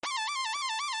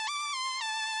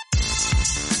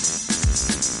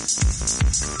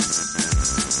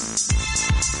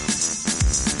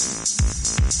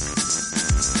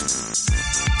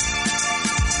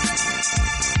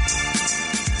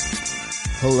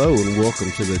Hello and welcome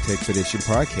to the Techpedition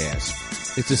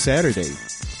Podcast. It's a Saturday,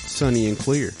 sunny and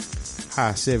clear,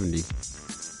 high 70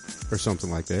 or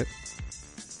something like that.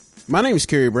 My name is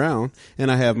Kerry Brown and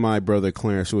I have my brother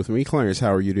Clarence with me. Clarence,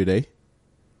 how are you today?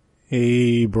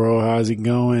 Hey bro, how's it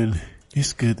going?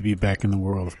 It's good to be back in the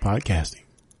world of podcasting.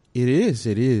 It is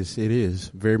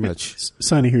very much.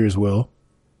 Sunny here as well.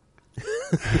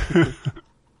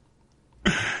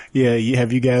 Yeah,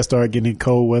 have you guys started getting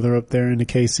cold weather up there in the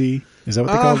KC? Is that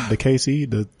what they call it? The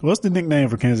KC? What's the nickname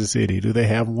for Kansas City? Do they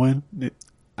have one?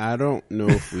 I don't know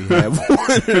if we have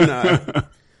one or not.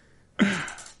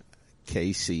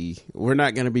 KC. We're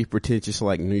not going to be pretentious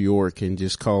like New York and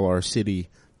just call our city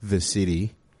the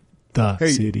city.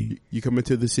 City. You coming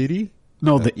to the city?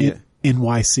 No,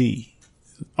 NYC.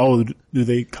 Oh, do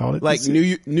they call it? Like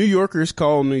New Yorkers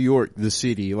call New York the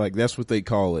city. Like that's what they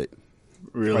call it.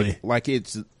 Really? Like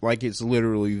it's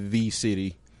literally the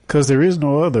city. Because there is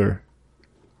no other.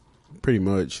 Pretty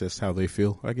much. That's how they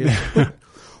feel, I guess.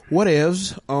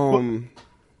 Whatevs.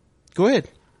 Go ahead.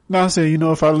 No, I say,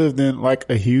 if I lived in like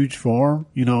a huge farm,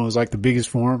 it was like the biggest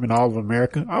farm in all of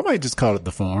America, I might just call it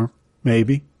the farm.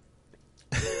 Maybe.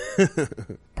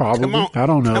 Probably. I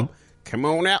don't know. Come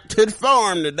on out to the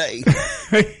farm today.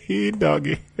 Hey,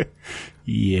 doggy.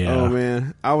 Yeah. Oh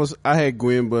man. I had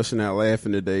Gwen busting out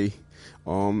laughing today.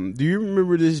 Do you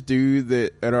remember this dude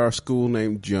that at our school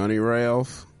named Johnny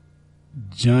Ralph?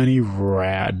 Johnny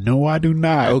Ralph. No, I do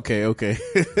not. Okay.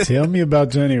 Tell me about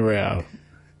Johnny Ralph.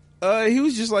 He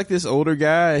was just like this older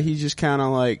guy. He just kind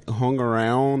of like hung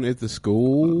around at the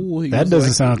school. That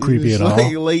doesn't sound creepy at all.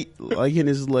 Like in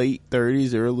his late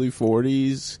 30s, early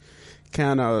 40s.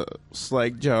 Kind of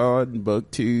slack jawed and buck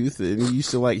tooth, and he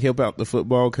used to like help out the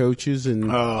football coaches.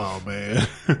 And oh man,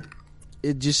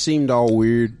 it just seemed all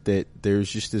weird that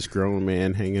there's just this grown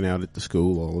man hanging out at the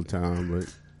school all the time. But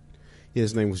yeah,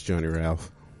 his name was Johnny Ralph.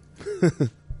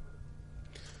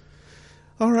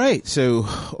 All right, so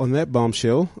on that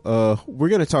bombshell, we're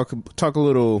gonna talk a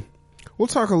little. We'll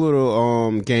talk a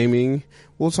little gaming.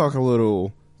 We'll talk a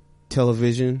little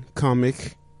television,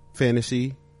 comic,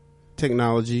 fantasy,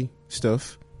 technology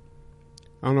stuff.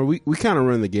 I don't know. We kind of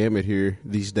run the gamut here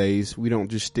these days. We don't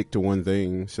just stick to one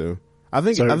thing. So I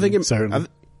think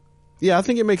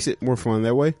it makes it more fun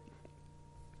that way.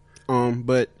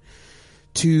 But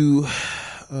to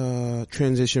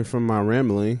transition from my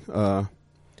rambling,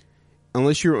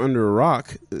 unless you're under a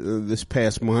rock this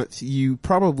past month, you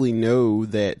probably know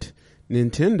that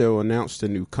Nintendo announced a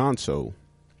new console.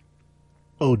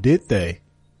 Oh, did they?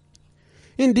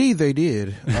 Indeed, they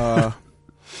did.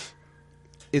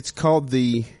 It's called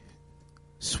the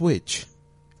Switch,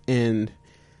 and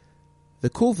the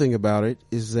cool thing about it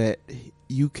is that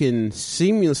you can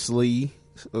seamlessly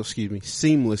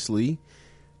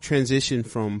transition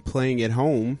from playing at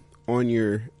home on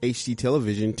your HD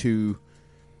television to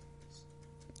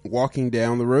walking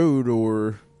down the road,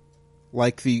 or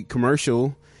like the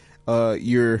commercial,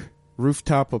 your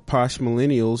rooftop of posh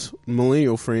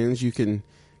millennial friends, you can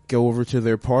go over to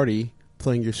their party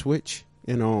playing your Switch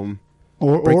and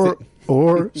or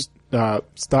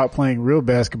stop playing real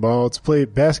basketball to play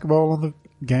basketball on the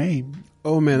game.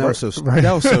 Oh man, that was so dumb.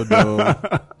 That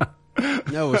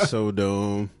was so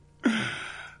dumb.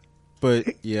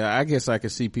 But yeah, I guess I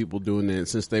could see people doing that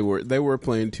since they were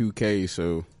playing 2K,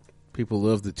 so people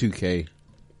love the 2K.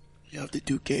 Love the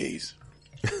 2Ks.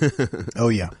 Oh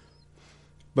yeah.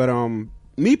 But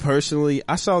me personally,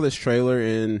 I saw this trailer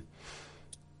and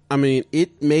I mean,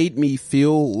 it made me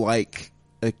feel like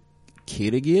a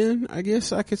kid again, I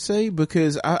guess I could say,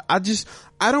 because I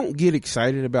don't get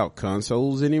excited about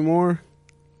consoles anymore.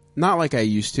 Not like I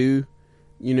used to,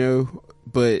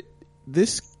 but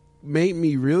this made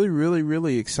me really, really,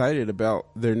 really excited about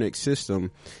their next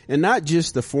system. And not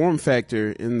just the form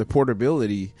factor and the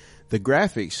portability, the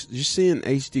graphics. Just seeing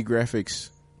HD graphics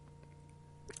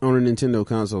on a Nintendo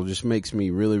console just makes me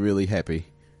really, really happy.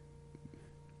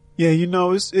 Yeah,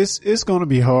 it's going to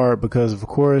be hard because, of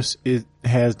course, it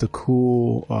has the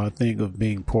cool thing of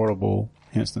being portable,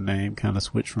 hence the name, kind of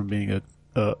switch from being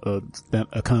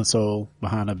a console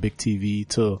behind a big TV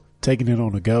to taking it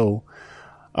on the go.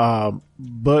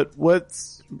 But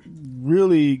what's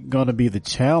really going to be the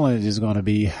challenge is going to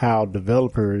be how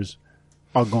developers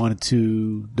are going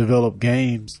to develop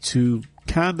games to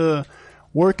kind of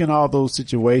work in all those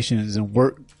situations and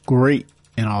work great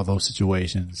in all those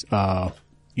situations. I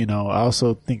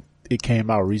also think it came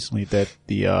out recently that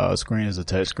the screen is a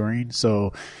touch screen.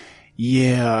 So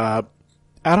yeah,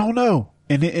 I don't know.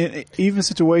 And even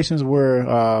situations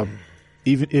where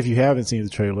even if you haven't seen the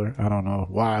trailer, I don't know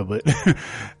why, but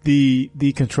the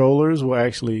controllers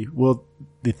will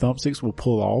the thumbsticks will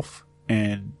pull off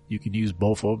and you can use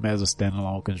both of them as a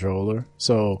standalone controller.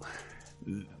 So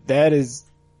there's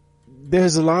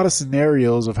a lot of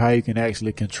scenarios of how you can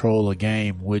actually control a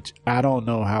game, which I don't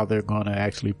know how they're going to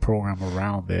actually program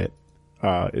around that.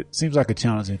 It seems like a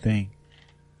challenging thing.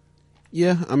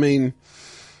 Yeah, I mean,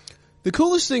 the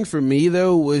coolest thing for me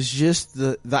though was just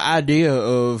the idea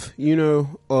of,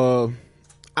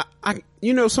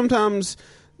 sometimes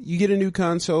you get a new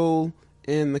console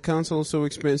and the console is so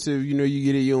expensive, you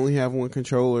get it, you only have one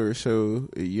controller. So,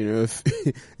 if,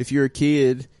 if you're a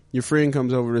kid, your friend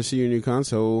comes over to see your new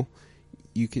console,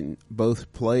 you can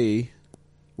both play,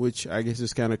 which I guess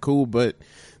is kind of cool. But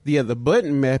the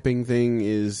button mapping thing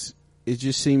it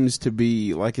just seems to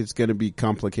be like it's going to be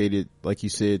complicated, like you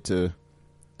said, to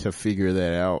figure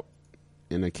that out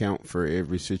and account for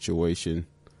every situation.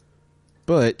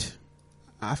 But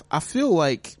I feel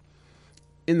like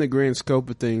in the grand scope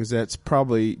of things, that's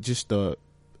probably just a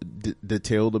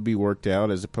detail to be worked out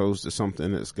as opposed to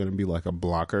something that's going to be like a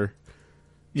blocker.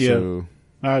 Yeah, so,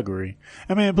 I agree.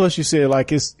 I mean, plus you said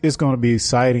like it's going to be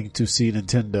exciting to see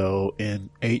Nintendo in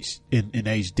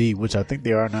HD, which I think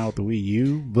they are now with the Wii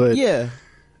U. But the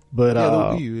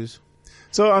Wii U is.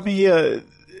 So I mean,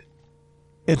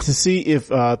 and to see if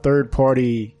third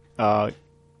party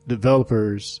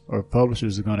developers or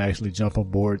publishers are going to actually jump on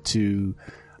board to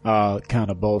kind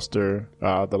of bolster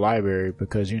the library,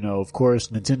 because of course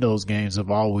Nintendo's games have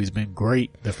always been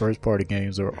great. The first party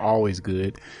games are always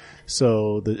good.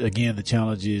 So the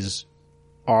challenge is,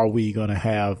 are we going to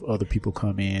have other people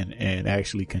come in and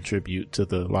actually contribute to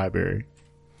the library?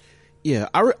 Yeah,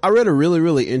 I read a really,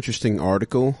 really interesting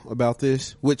article about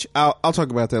this, which I'll talk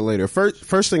about that later.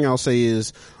 First thing I'll say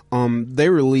is, they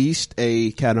released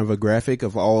a kind of a graphic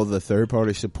of all of the third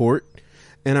party support.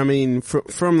 And I mean,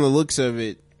 from the looks of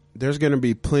it, there's going to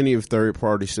be plenty of third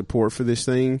party support for this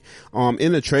thing.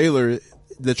 In the trailer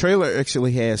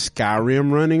actually has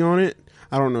Skyrim running on it.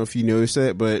 I don't know if you noticed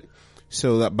that, but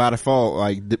so that by default,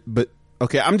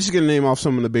 okay, I'm just going to name off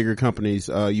some of the bigger companies.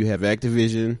 You have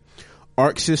Activision,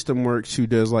 Arc System Works, who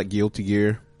does like Guilty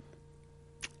Gear,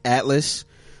 Atlas,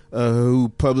 who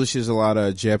publishes a lot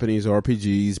of Japanese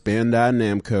RPGs, Bandai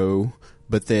Namco,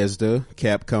 Bethesda,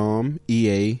 Capcom,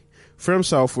 EA, From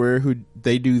Software, who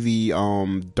they do the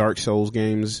Dark Souls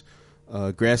games,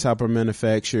 Grasshopper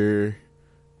Manufacture,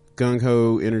 Gung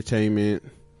Ho Entertainment.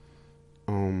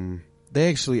 They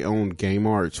actually own Game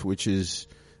Arts, which is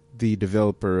the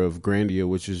developer of Grandia,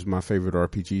 which is my favorite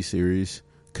RPG series.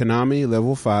 Konami,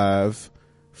 Level 5.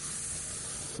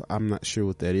 I'm not sure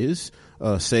what that is.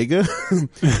 Sega,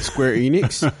 Square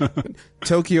Enix,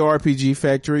 Tokyo RPG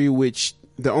Factory, which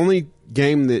the only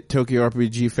game that Tokyo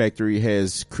RPG Factory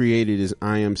has created is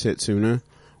I Am Setsuna,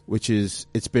 which is,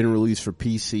 it's been released for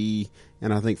PC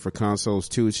and I think for consoles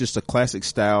too. It's just a classic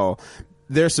style.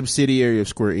 They're a subsidiary of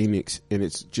Square Enix, and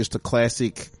it's just a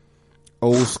classic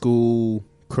old school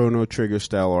Chrono Trigger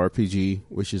style RPG,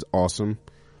 which is awesome.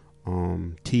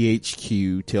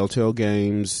 THQ, Telltale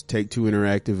Games, Take-Two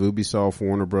Interactive, Ubisoft,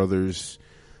 Warner Brothers,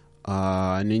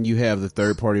 and then you have the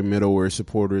third-party middleware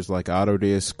supporters like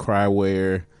Autodesk,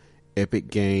 Cryware, Epic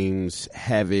Games,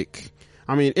 Havok.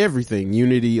 I mean, everything,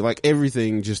 Unity, like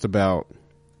everything just about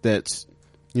that's,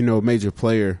 a major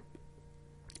player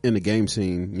in the game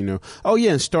scene, Oh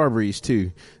yeah, and Starbreeze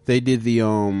too. They did the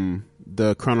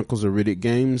Chronicles of Riddick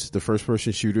games, the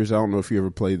first-person shooters. I don't know if you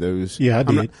ever played those. Yeah, I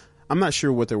did. I'm not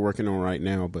sure what they're working on right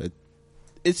now, but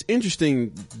it's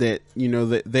interesting that,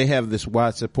 that they have this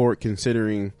wide support,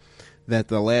 considering that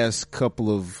the last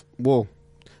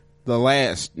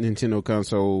Nintendo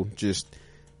console just,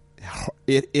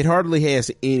 it hardly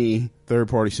has any third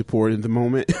party support at the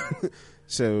moment.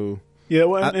 So. Yeah,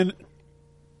 well, and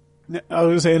I was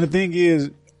going to say, and the thing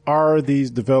is, are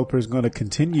these developers going to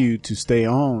continue to stay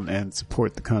on and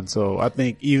support the console? I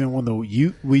think even when the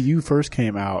Wii U first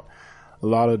came out, a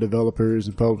lot of developers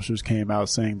and publishers came out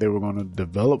saying they were going to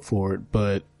develop for it,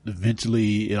 but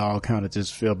eventually it all kind of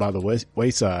just fell by the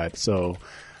wayside. So,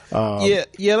 yeah,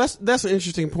 that's an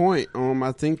interesting point.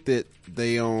 I think that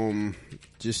they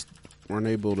just weren't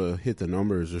able to hit the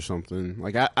numbers or something.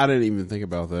 Like I didn't even think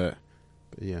about that.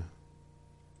 But yeah,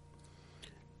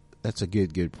 that's a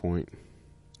good point.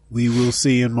 We will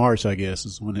see in March, I guess,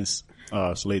 is when it's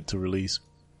slated to release.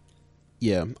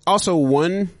 Yeah. Also,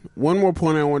 one more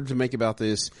point I wanted to make about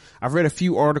this. I've read a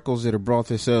few articles that have brought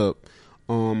this up.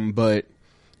 But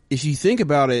if you think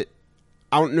about it,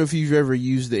 I don't know if you've ever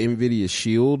used the NVIDIA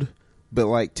Shield, but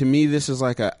like to me, this is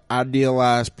like a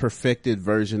idealized, perfected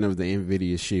version of the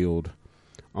NVIDIA Shield.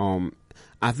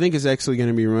 I think it's actually going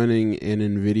to be running an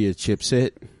NVIDIA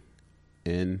chipset,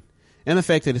 and the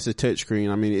fact that it's a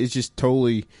touchscreen. I mean, it's just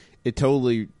totally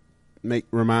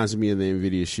reminds me of the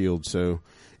NVIDIA Shield. So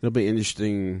it'll be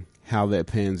interesting how that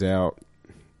pans out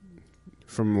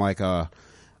from like a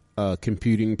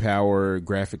computing power,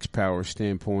 graphics power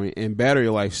standpoint, and battery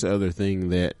life's the other thing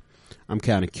that I'm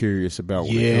kind of curious about.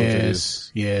 When it comes to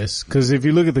this. Yes. Because if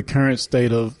you look at the current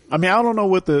state of, I mean, I don't know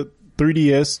what the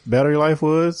 3DS battery life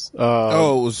was. It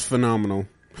was phenomenal.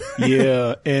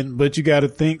 Yeah, but you got to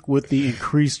think with the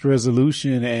increased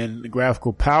resolution and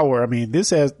graphical power. I mean,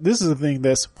 this is a thing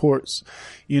that supports,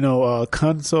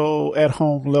 console at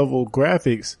home level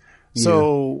graphics.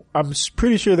 So I'm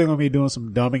pretty sure they're going to be doing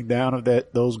some dumbing down of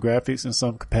those graphics in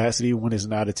some capacity when it's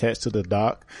not attached to the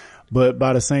dock. But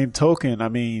by the same token, I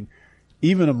mean,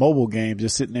 even a mobile game,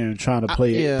 just sitting there and trying to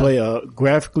play a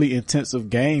graphically intensive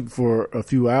game for a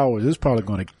few hours, it's probably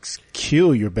going to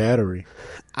kill your battery.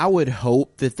 I would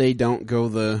hope that they don't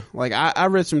go I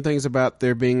read some things about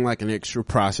there being like an extra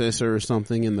processor or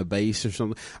something in the base or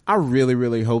something. I really,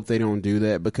 really hope they don't do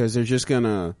that, because they're just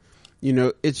gonna,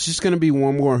 it's just gonna be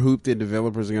one more hoop that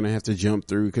developers are gonna have to jump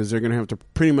through, because they're gonna have to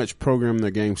pretty much program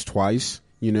their games twice,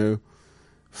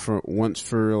 for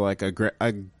like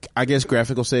I guess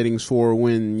graphical settings for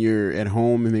when you're at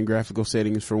home, and then graphical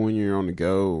settings for when you're on the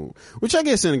go, which I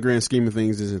guess in the grand scheme of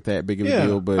things isn't that big of a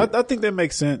deal. But I think that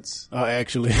makes sense,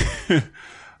 actually.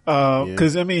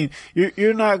 Cause I mean,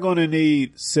 you're not going to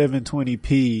need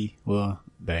 720p. Well,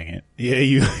 dang it. Yeah,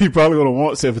 you're probably going to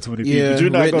want 720p, but you're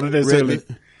not going to necessarily.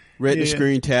 Retina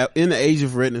screen in the age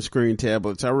of Retina screen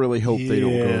tablets, I really hope they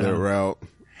don't go that route.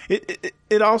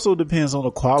 It also depends on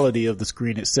the quality of the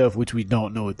screen itself, which we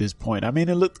don't know at this point. I mean,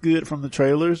 it looked good from the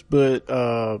trailers, but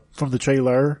from the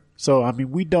trailer. So, I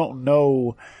mean, we don't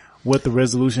know what the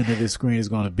resolution of this screen is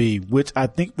going to be, which I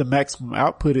think the maximum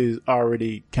output is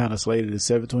already kind of slated as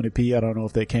 720p. I don't know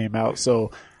if that came out.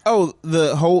 So,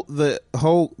 the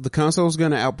console is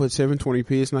going to output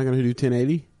 720p. It's not going to do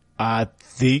 1080. I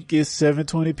think it's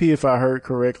 720p if I heard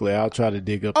correctly. I'll try to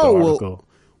dig up the article.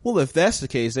 Well, if that's the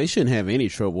case, they shouldn't have any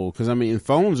trouble, because I mean, the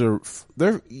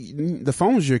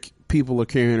phones your people are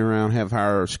carrying around have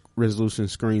higher resolution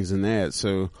screens than that.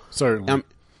 So certainly, I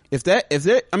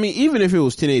mean, even if it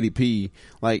was 1080p,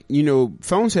 like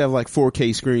phones have like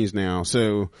 4K screens now.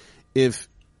 So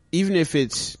even if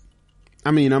it's,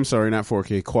 I mean, I'm sorry, not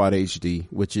 4K, Quad HD,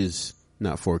 which is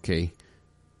not 4K.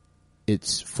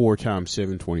 It's 4 times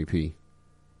 720p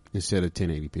instead of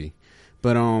 1080p.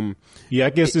 But yeah,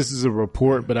 I guess this is a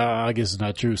report, but I guess it's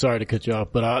not true. Sorry to cut you off,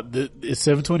 but it's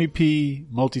 720p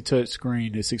multi-touch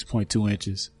screen is 6.2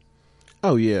 inches.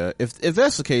 Oh yeah, if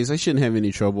that's the case, I shouldn't have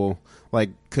any trouble. Like,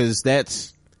 because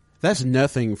that's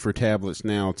nothing for tablets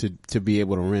now to be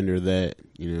able to render that.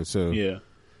 So yeah,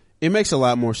 it makes a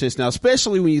lot more sense now,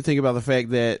 especially when you think about the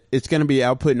fact that it's going to be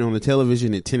outputting on the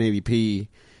television at 1080p,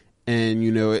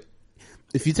 and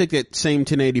if you take that same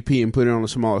 1080p and put it on a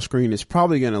smaller screen, it's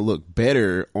probably going to look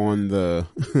better on the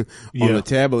on the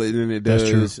tablet than it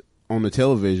does on the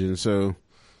television. So,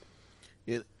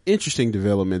 interesting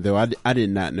development, though. I did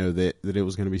not know that it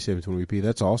was going to be 720p.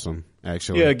 That's awesome,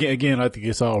 actually. Yeah, again, I think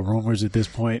it's all rumors at this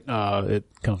point. It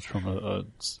comes from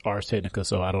Ars Technica,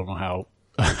 so I don't know how.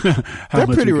 They're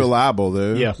pretty reliable,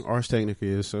 though. Yeah, Ars Technica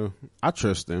is, so I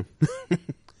trust them.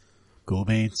 Cool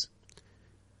beans.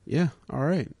 Yeah. All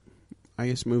right. I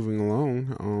guess moving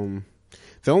along,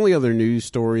 the only other news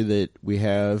story that we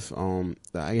have,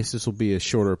 I guess this will be a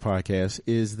shorter podcast,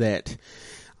 is that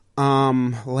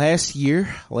last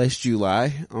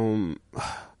July,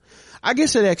 I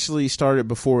guess it actually started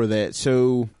before that,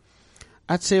 so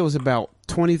I'd say it was about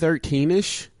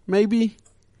 2013-ish, maybe.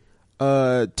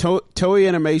 Toei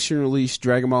Animation released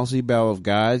Dragon Ball Z Battle of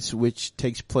Gods, which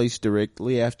takes place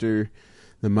directly after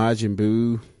the Majin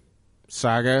Buu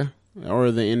saga,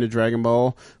 or the end of Dragon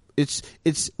Ball. It's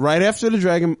right after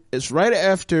it's right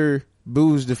after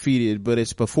Buu is defeated, but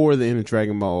it's before the end of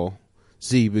Dragon Ball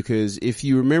Z, because if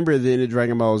you remember the end of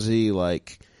Dragon Ball Z,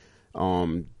 like,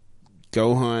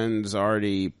 Pan's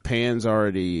already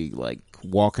like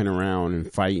walking around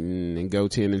and fighting, and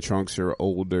Goten and Trunks are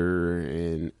older,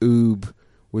 and Oob,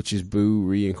 which is Buu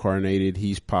reincarnated,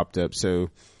 he's popped up. So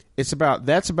that's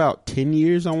about 10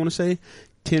 years, I want to say.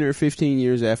 10 or 15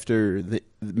 years after the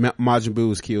Majin Buu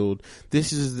was killed.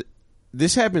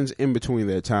 This happens in between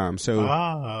that time. So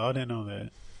I didn't know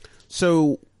that.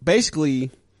 So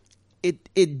basically,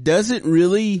 it doesn't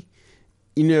really,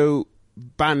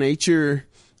 by nature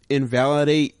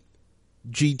invalidate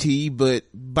GT, but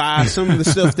by some of the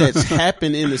stuff that's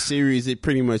happened in the series, it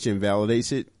pretty much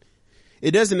invalidates it. It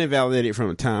doesn't invalidate it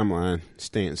from a timeline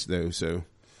stance, though. So.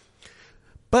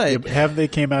 But have they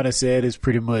came out and said it's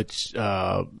pretty much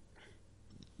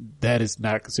that is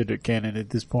not considered canon at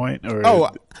this point? Or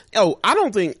I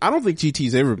don't think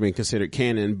GT's ever been considered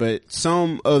canon, but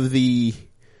some of the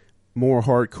more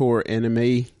hardcore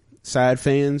anime side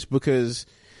fans, because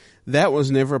that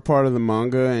was never a part of the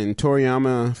manga, and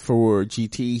Toriyama for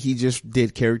GT, he just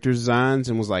did character designs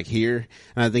and was like, here,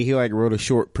 and I think he like wrote a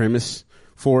short premise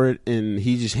for it, and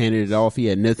he just handed it off. He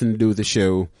had nothing to do with the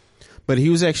show, but he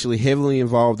was actually heavily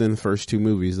involved in the first two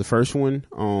movies. The first one,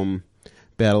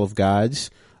 Battle of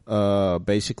Gods,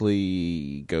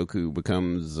 basically Goku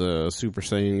becomes a Super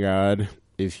Saiyan God.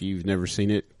 If you've never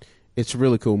seen it, it's a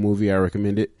really cool movie. I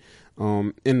recommend it.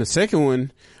 In the second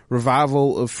one,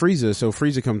 Revival of Frieza. So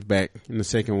Frieza comes back in the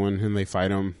second one, and they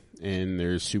fight him, and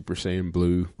there's Super Saiyan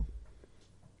Blue.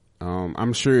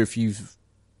 I'm sure if you've,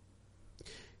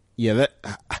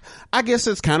 I guess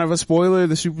that's kind of a spoiler,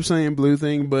 the Super Saiyan Blue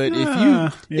thing. But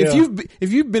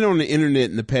if you've been on the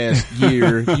internet in the past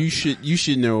year, you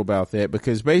should know about that,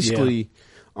 because basically,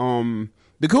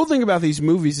 the cool thing about these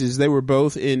movies is they were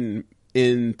both in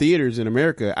theaters in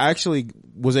America. I actually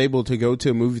was able to go to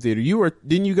a movie theater.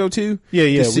 Didn't you go to?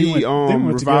 Yeah. To see we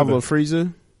went Revival of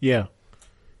Frieza? Yeah.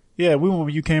 Yeah, we went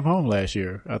when you came home last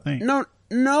year, I think.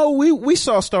 No, we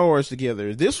saw Star Wars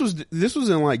together. This was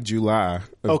in like July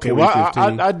of okay, well,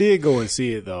 2015. I did go and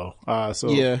see it though.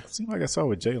 So yeah. It seemed like I saw it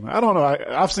with Jalen. I don't know.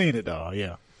 I've seen it though.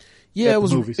 Yeah. Yeah,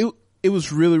 it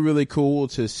was really, really cool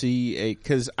to see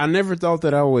cause I never thought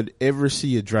that I would ever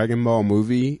see a Dragon Ball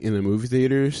movie in the movie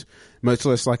theaters, much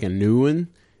less like a new one.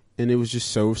 And it was just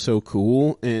so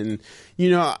cool. And,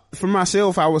 for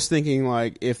myself, I was thinking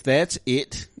like, if that's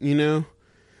it, yeah,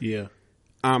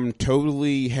 I'm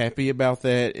totally happy about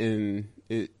that. And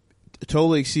it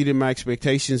totally exceeded my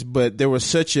expectations, but there was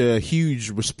such a huge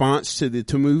response to the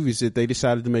two movies that they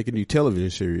decided to make a new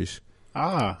television series.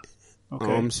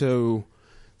 Okay. So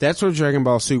that's where Dragon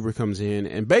Ball Super comes in.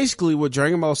 And basically what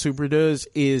Dragon Ball Super does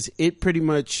is it pretty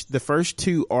much, the first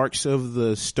two arcs of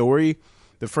the story,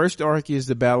 the first arc is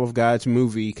the Battle of Gods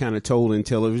movie kind of told in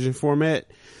television format.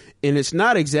 And it's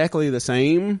not exactly the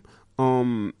same.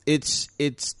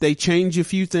 They change a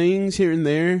few things here and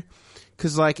there.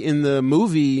 Cause like in the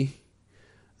movie,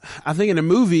 I think in the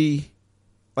movie,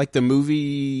 I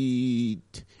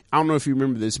don't know if you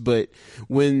remember this, but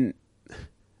when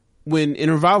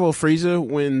in Revival of Frieza,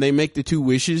 when they make the two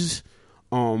wishes,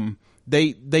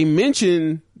 they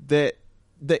mention that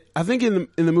I think in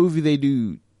the movie they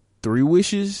do 3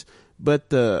 wishes,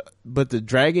 but the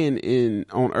dragon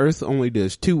on Earth only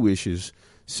does 2 wishes.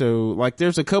 So like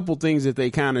there's a couple things that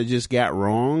they kind of just got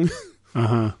wrong.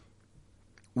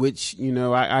 Which,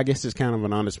 I guess is kind of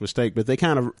an honest mistake, but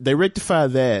they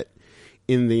rectified that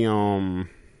in the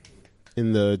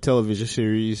television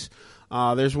series.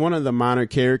 There's one of the minor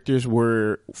characters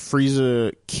where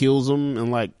Frieza kills him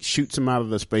and like shoots him out of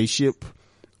the spaceship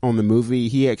on the movie.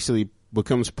 He actually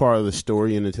becomes part of the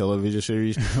story in the television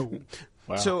series.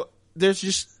 Wow. So there's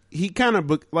just, he kind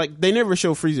of they never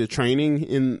show Frieza training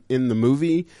in the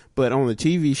movie, but on the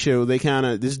TV show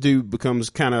this dude becomes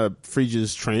kind of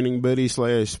Frieza's training buddy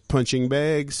 / punching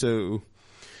bag. So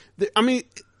it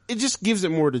just gives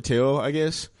it more detail, I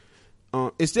guess.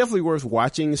 It's definitely worth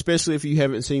watching, especially if you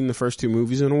haven't seen the first 2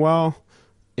 movies in a while.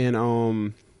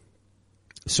 And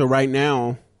so right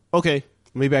now, okay,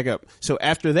 let me back up. So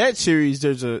after that series,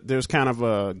 there's kind of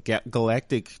a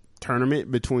galactic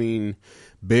tournament between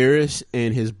Beerus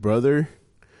and his brother,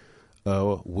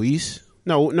 Whis.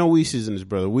 No, Whis isn't his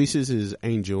brother. Whis is his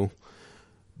angel.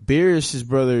 Beerus'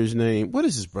 brother's name. What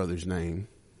is his brother's name?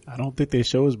 I don't think they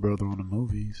show his brother on the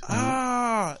movies.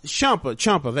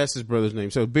 Champa, that's his brother's name.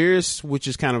 So Beerus, which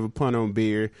is kind of a pun on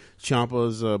beer.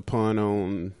 Champa's a pun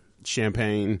on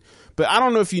champagne. But I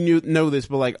don't know if you know this,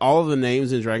 but like all of the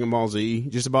names in Dragon Ball Z,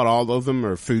 just about all of them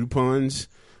are food puns.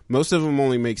 Most of them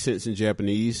only make sense in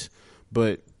Japanese,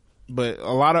 but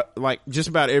a lot of like just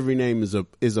about every name is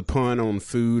a pun on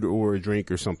food or a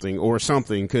drink or something.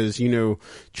 Cause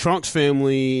Trunks'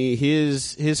 family,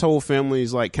 his whole family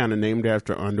is like kind of named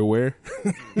after underwear.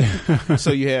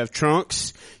 So you have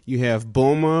Trunks, you have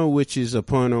Bulma, which is a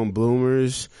pun on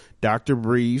Bloomers, Dr.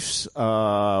 Briefs.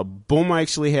 Bulma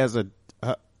actually has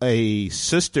a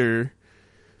sister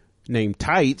named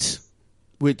Tights,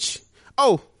 which,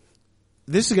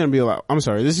 this is going to be a lot. I'm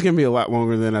sorry. This is going to be a lot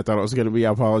longer than I thought it was going to be.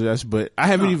 I apologize, but I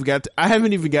haven't even got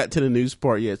to the news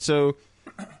part yet. So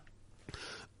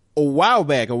a while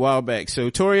back. So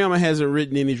Toriyama hasn't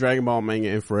written any Dragon Ball manga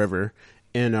in forever.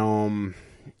 And,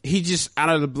 he just out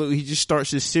of the blue, he just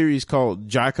starts this series called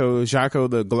Jaco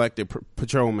the Galactic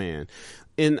Patrolman.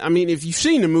 And I mean, if you've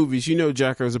seen the movies,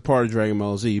 Jaco is a part of Dragon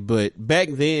Ball Z, but back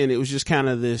then it was just kind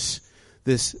of this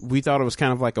we thought it was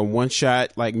kind of like a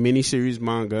one-shot, like miniseries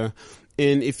manga.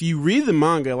 And if you read the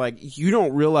manga, like, you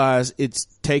don't realize it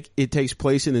takes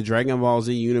place in the Dragon Ball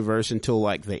Z universe until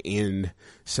like the end.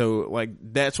 So like,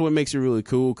 that's what makes it really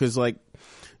cool. Cause like,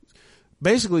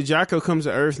 basically Jaco comes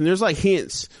to Earth, and there's like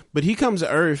hints, but he comes to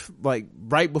Earth like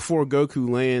right before Goku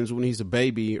lands when he's a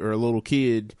baby or a little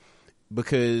kid,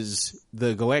 because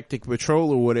the Galactic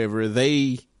Patrol or whatever,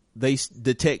 they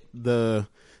detect the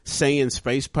Saiyan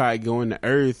space pod going to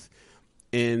Earth,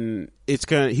 and he's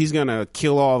gonna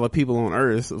kill all the people on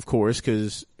Earth, of course,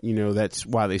 because that's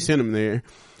why they sent him there.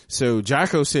 So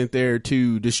Jaco sent there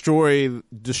to destroy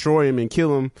him and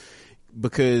kill him,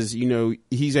 because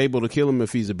he's able to kill him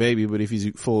if he's a baby, but if he's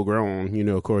full grown,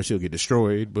 of course he'll get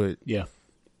destroyed. But yeah,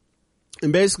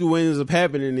 and basically what ends up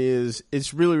happening is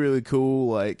it's really, really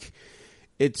cool. Like,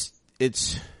 it's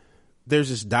there's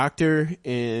this doctor,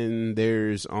 and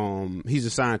there's he's a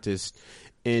scientist,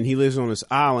 and he lives on this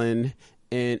island.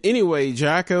 And anyway,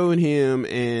 Jaco and him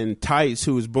and Tights,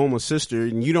 who is Bulma's sister,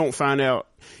 and you don't find out,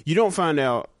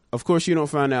 of course you don't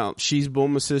find out she's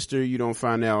Bulma's sister. You don't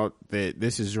find out that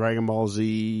this is Dragon Ball Z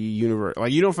universe.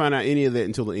 Like, you don't find out any of that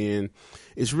until the end.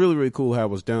 It's really, really cool how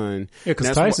it was done. Yeah,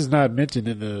 because Tights is not mentioned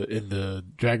in the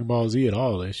Dragon Ball Z at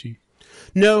all, is she?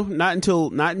 No, not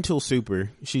until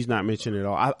Super. She's not mentioned at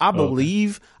all. I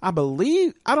believe, I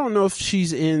don't know if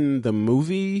she's in the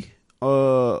movie,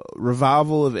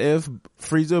 Revival of F,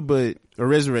 Frieza, or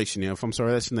Resurrection F. I'm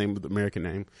sorry, that's the name of the American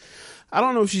name. I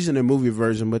don't know if she's in the movie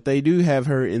version, but they do have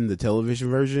her in the television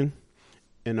version.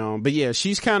 And, but yeah,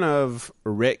 she's kind of a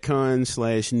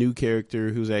retcon / new character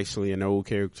who's actually an old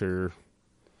character.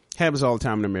 Happens all the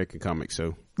time in American comics,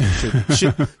 so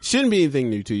shouldn't be anything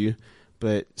new to you.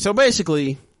 But so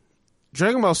basically,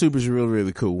 Dragon Ball Super is really,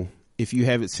 really cool. If you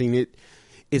haven't seen it,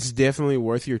 it's definitely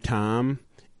worth your time.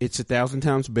 It's 1,000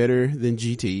 times better than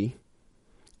GT.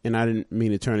 And I didn't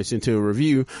mean to turn this into a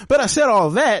review, but I said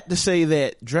all that to say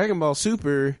that Dragon Ball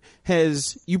Super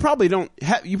you probably don't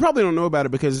know about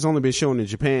it because it's only been shown in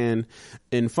Japan,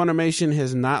 and Funimation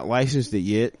has not licensed it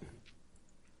yet.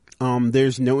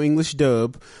 There's no English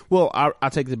dub. Well, I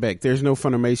take it back. There's no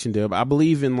Funimation dub. I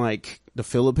believe in like the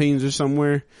Philippines or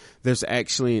somewhere, there's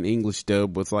actually an English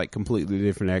dub with like completely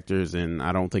different actors, and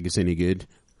I don't think it's any good.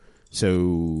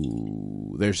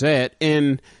 So there's that.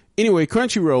 And anyway,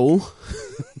 Crunchyroll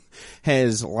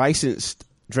has licensed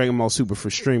Dragon Ball Super for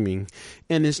streaming,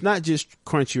 and it's not just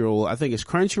Crunchyroll. I think it's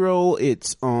Crunchyroll,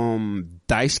 it's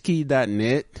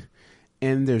Daisuki.net,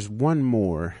 and there's one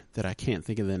more that I can't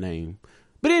think of the name.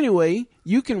 But anyway,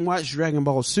 you can watch Dragon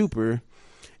Ball Super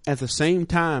at the same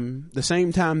time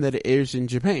that it airs in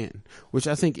Japan, which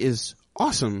I think is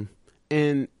awesome.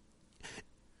 And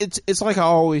it's like I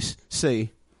always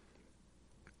say,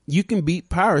 you can beat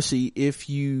piracy if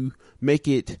you make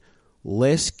it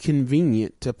less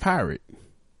convenient to pirate.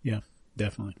 Yeah,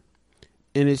 definitely.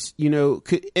 And it's,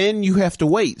 and you have to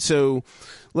wait. So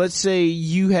let's say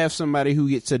you have somebody who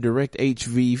gets a direct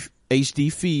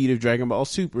HD feed of Dragon Ball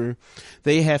Super.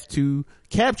 They have to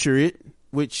capture it,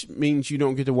 which means you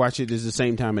don't get to watch it at the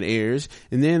same time it airs.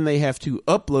 And then they have to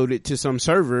upload it to some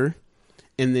server,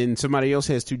 and then somebody else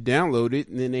has to download it,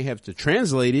 and then they have to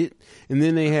translate it, and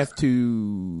then they have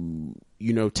to,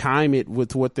 time it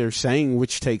with what they're saying,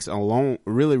 which takes a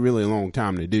really, really long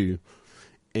time to do.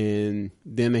 And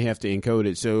then they have to encode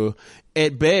it. So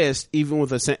at best, even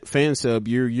with a fan sub,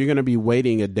 you're going to be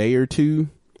waiting a day or two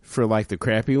for like the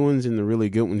crappy ones, and the really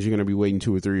good ones, you're going to be waiting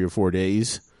 2 or 3 or 4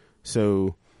 days.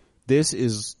 So this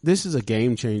is a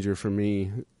game changer for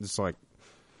me. It's like,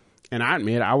 and I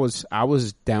admit I was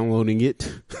downloading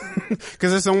it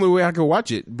because that's the only way I could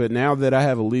watch it. But now that I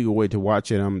have a legal way to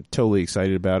watch it, I'm totally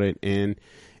excited about it, and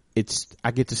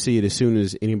I get to see it as soon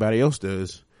as anybody else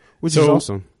does, which is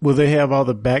awesome. Will they have all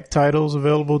the back titles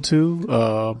available too,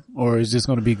 or is this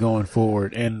going to be going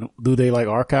forward? And do they like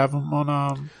archive them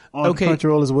on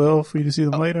Crunchyroll as well for you to see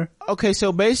them later? Okay,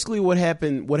 so basically what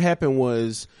happened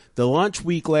was the launch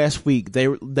week last week,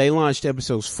 they launched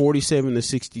episodes 47 to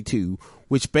 62,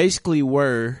 which basically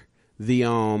were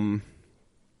the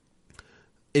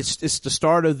it's the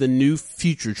start of the new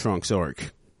Future Trunks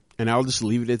arc. And I'll just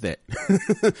leave it at that.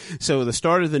 So the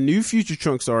start of the new Future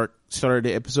Trunks arc started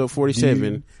at episode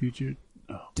 47.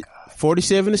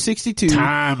 47 to 62.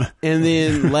 Time. And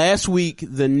then last week,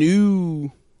 the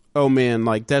new,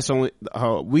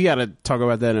 we gotta talk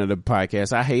about that in the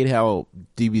podcast. I hate how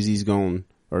DBZ's gone,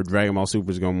 or Dragon Ball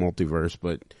Super's gone multiverse,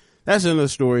 but that's another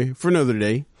story for another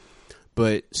day.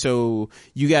 But so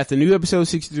you got the new episode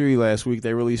 63 last week.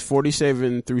 They released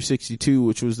 47 through 62,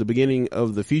 which was the beginning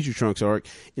of the Future Trunks arc.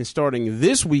 And starting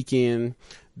this weekend,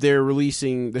 they're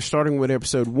starting with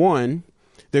episode 1,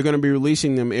 they're going to be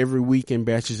releasing them every week in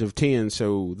batches of 10.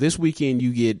 So this weekend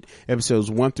you get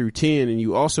episodes 1 through 10, and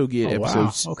you also get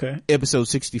episode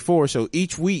 64. So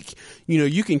each week,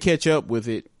 you can catch up with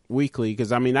it weekly,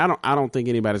 because I don't think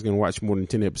anybody's going to watch more than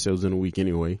 10 episodes in a week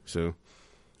anyway. So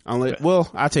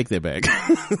I take that back.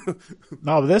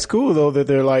 No, but that's cool though, that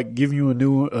they're like giving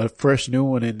you a fresh new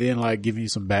one, and then like giving you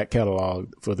some back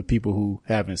catalog for the people who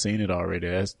haven't seen it already.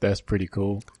 That's pretty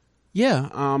cool.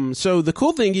 Yeah. So the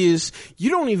cool thing is you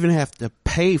don't even have to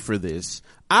pay for this.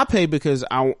 I pay because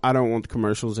I don't want the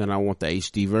commercials and I want the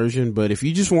HD version. But if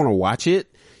you just want to watch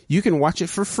it, you can watch it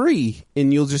for free,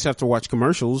 and you'll just have to watch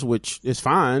commercials, which is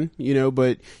fine,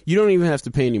 but you don't even have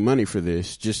to pay any money for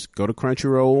this. Just go to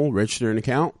Crunchyroll, register an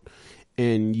account,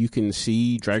 and you can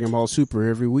see Dragon Ball Super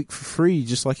every week for free,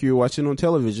 just like you're watching on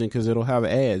television, because it'll have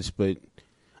ads. But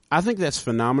I think that's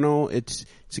phenomenal. It's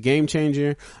a game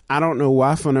changer. I don't know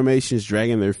why Funimation's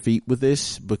dragging their feet with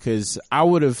this, because I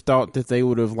would have thought that they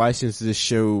would have licensed this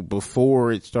show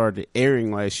before it started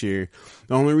airing last year.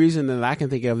 The only reason that I can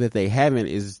think of that they haven't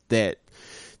is that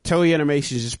Toei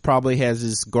Animations just probably has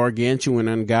this gargantuan,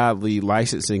 ungodly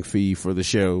licensing fee for the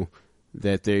show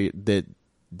that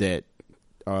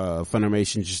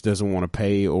Funimation just doesn't want to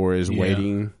pay, or is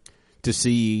waiting to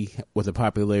see what the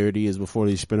popularity is before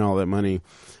they spend all that money.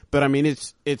 But I mean,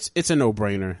 it's a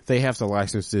no-brainer. They have to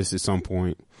license this at some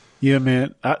point. Yeah,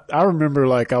 man. I remember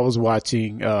like I was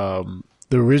watching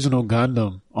the original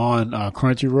Gundam on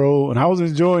Crunchyroll, and I was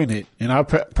enjoying it. And I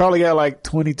probably got like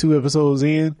 22 episodes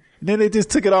in, and then they just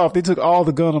took it off. They took all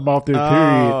the Gundam off their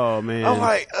period. Oh man! I'm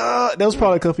like, that was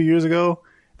probably a couple years ago.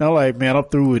 And I'm like, man, I'm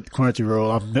through with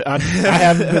Crunchyroll. I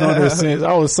haven't been on there since.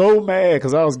 I was so mad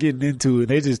because I was getting into it, and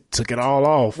they just took it all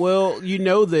off. Well, you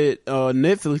know that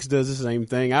Netflix does the same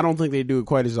thing. I don't think they do it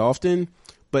quite as often.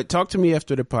 But talk to me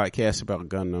after the podcast about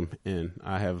Gundam, and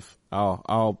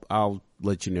I'll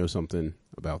let you know something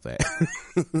about that.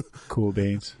 Cool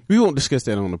beans. We won't discuss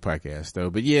that on the podcast though.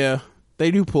 But yeah,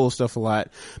 they do pull stuff a lot.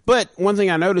 But one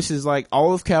thing I noticed is like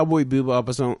all of Cowboy Bebop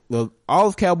is on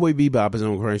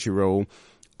Crunchyroll.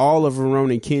 All of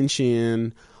Rurouni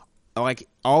Kenshin,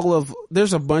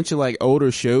 there's a bunch of like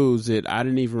older shows that I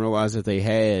didn't even realize that they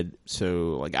had.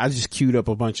 So like I just queued up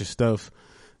a bunch of stuff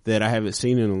that I haven't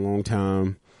seen in a long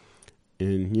time.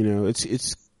 And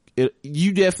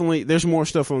you definitely, there's more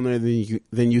stuff on there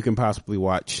than you can possibly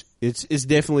watch. It's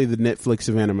definitely the Netflix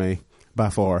of anime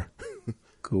by far.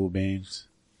 Cool beans.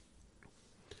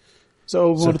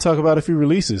 So we want to talk about a few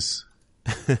releases.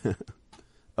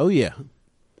 Oh yeah.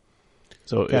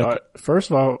 So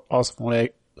first off, I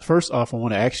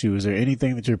want to ask you: is there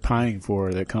anything that you're pining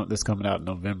for that's coming out in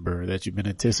November that you've been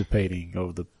anticipating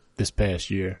over this past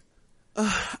year?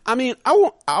 I mean,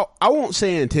 I won't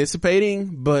say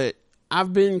anticipating, but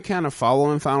I've been kind of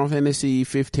following Final Fantasy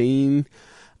 15.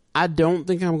 I don't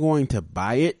think I'm going to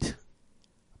buy it,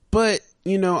 but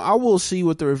I will see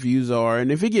what the reviews are,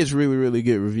 and if it gets really, really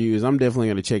good reviews, I'm definitely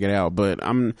going to check it out. But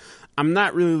I'm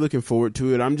not really looking forward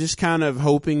to it. I'm just kind of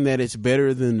hoping that it's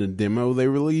better than the demo they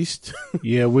released.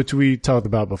 Yeah, which we talked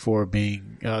about before,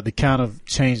 being they kind of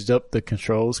changed up the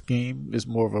control scheme. It's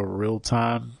more of a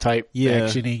real-time type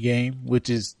action-y game, which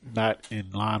is not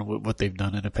in line with what they've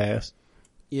done in the past.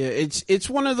 Yeah, it's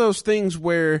one of those things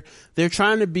where they're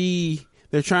trying to be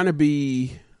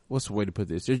what's the way to put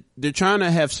this? They're trying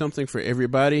to have something for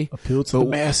everybody. Appeal to the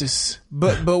masses.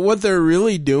 But what they're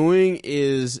really doing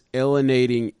is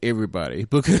alienating everybody,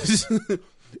 because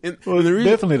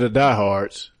definitely the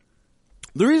diehards.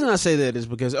 The reason I say that is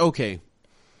because, okay,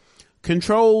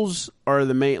 controls are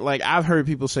the main, like I've heard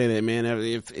people say that, man,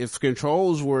 if the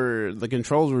controls were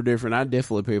different, I'd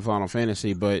definitely play Final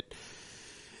Fantasy, but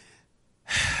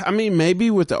I mean, maybe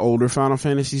with the older Final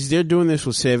Fantasies, they're doing this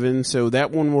with 7, so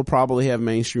that one will probably have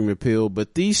mainstream appeal,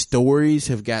 but these stories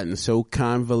have gotten so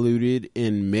convoluted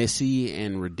and messy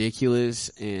and ridiculous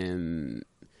and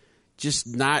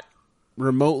just not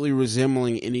remotely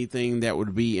resembling anything that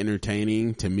would be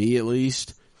entertaining, to me at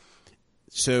least.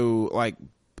 So, like,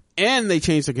 and they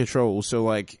changed the controls, so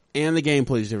like, and the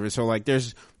gameplay is different, so like,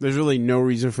 there's really no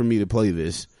reason for me to play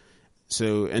this.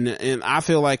 So, and I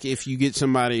feel like if you get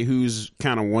somebody who's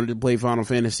kind of wanted to play Final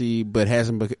Fantasy but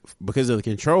hasn't because of the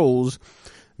controls,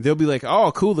 they'll be like,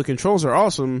 oh, cool, the controls are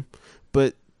awesome,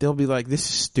 but they'll be like, this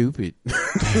is stupid.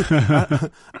 I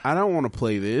don't want to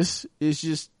play this. It's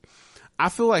just, I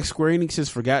feel like Square Enix has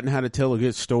forgotten how to tell a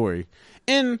good story.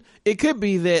 And it could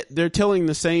be that they're telling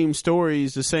the same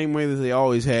stories the same way that they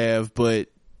always have, but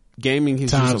gaming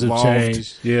has just evolved. Times have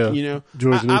changed. Yeah.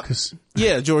 George Lucas.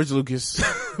 George Lucas.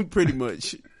 Pretty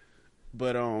much.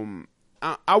 But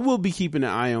I will be keeping an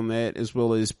eye on that, as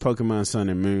well as Pokemon Sun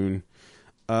and Moon.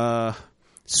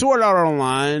 Sword Art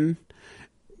Online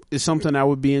is something I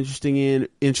would be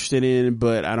interested in,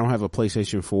 but I don't have a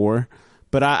PlayStation 4.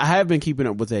 But I have been keeping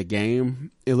up with that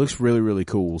game. It looks really, really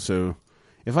cool. So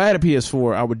if I had a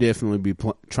PS4, I would definitely be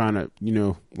trying to,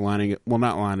 lining up. Well,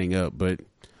 not lining up, but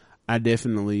I'd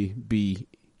definitely be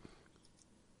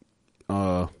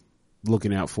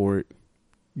looking out for it.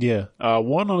 Yeah.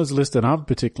 One on this list that I'm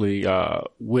particularly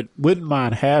wouldn't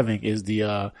mind having is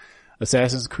the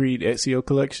Assassin's Creed Ezio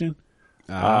collection.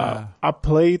 I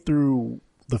played through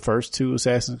the first two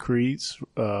Assassin's Creeds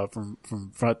from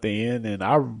front to end, and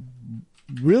I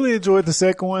really enjoyed the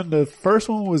second one. The first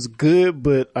one was good,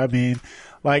 but I mean,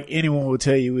 like anyone would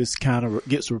tell you, it's kind of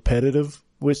gets repetitive,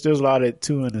 which there's a lot of it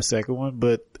too in the second one,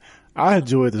 but I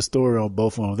enjoyed the story on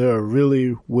both of them. They're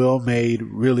really well made,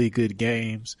 really good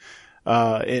games.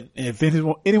 And if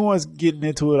anyone's getting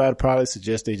into it, I'd probably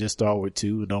suggest they just start with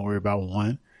 2 and don't worry about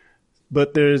 1.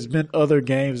 But there's been other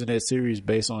games in that series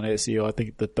based on Ezio. I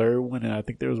think the third one, and I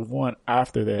think there was one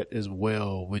after that as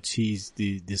well, which he's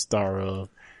the star of.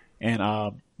 And,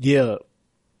 yeah,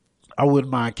 I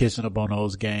wouldn't mind catching up on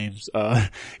those games.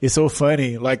 It's so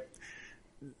funny, like,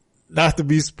 not to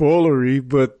be spoilery,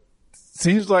 but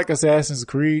seems like Assassin's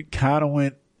Creed kind of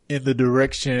went in the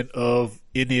direction of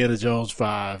Indiana Jones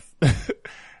 5. Man.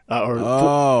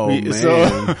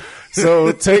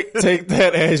 So take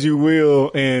that as you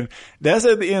will. And that's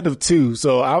at the end of 2.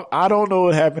 So I don't know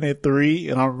what happened in 3,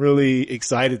 and I'm really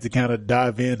excited to kind of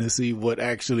dive in and see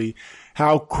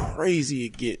how crazy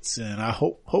it gets. And I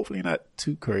hopefully not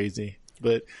too crazy,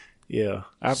 but yeah,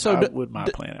 I wouldn't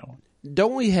mind playing that one.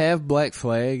 Don't we have Black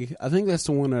Flag? I think that's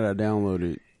the one that I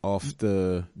downloaded off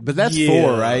but that's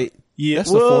 4, right? Yeah.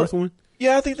 That's the 4th one?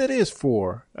 Yeah, I think that is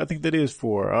 4.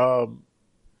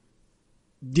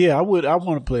 Yeah, I want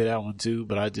to play that one too,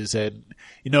 but I just had,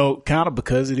 kind of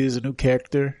because it is a new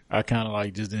character, I kind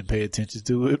of just didn't pay attention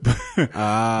to it. But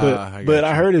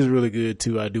I heard it's really good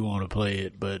too. I do want to play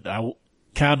it, but I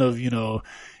kind of, you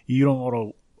don't want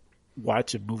to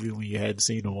watch a movie when you hadn't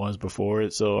seen the ones before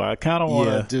it. So I kind of want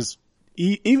to just,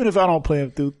 even if I don't play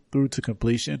them through to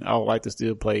completion, I would like to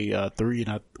still play 3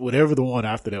 and whatever the one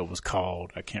after that was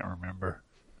called. I can't remember.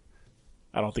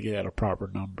 I don't think it had a proper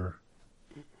number.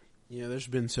 Yeah, there's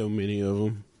been so many of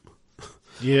them.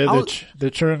 Yeah, they're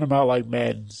churning them out like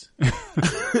Maddens.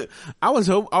 I always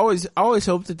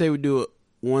hoped that they would do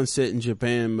one set in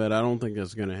Japan, but I don't think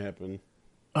that's going to happen.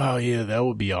 Oh yeah, that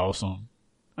would be awesome.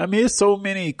 I mean, it's so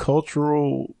many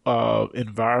cultural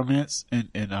environments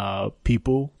and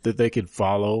people that they could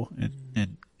follow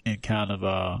and kind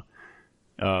of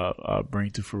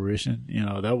bring to fruition.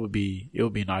 It would be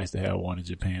nice to have one in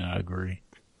Japan. I agree.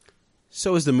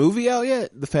 So is the movie out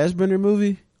yet? The Fassbender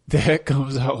movie? That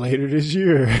comes out later this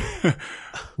year.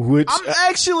 Which I'm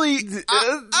actually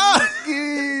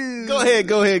Go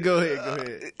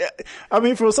ahead. I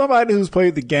mean, for somebody who's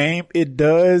played the game, it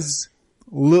does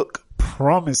look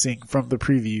promising from the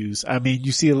previews. I mean,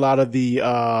 you see a lot of the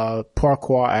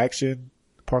parkour action.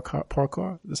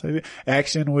 Parkour? That's how you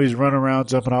action where he's running around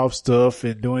jumping off stuff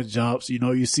and doing jumps.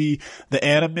 You see the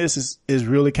Animus is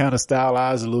really kind of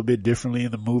stylized a little bit differently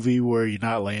in the movie where you're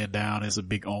not laying down. There's a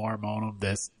big arm on him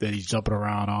that he's jumping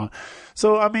around on.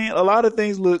 So, I mean, a lot of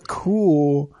things look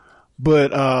cool,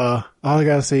 but all I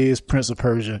gotta say is Prince of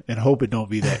Persia and hope it don't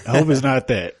be that. I hope it's not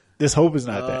that. This hope is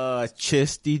not that.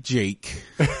 Chesty Jake.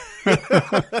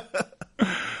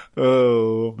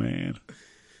 Oh, man.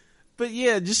 But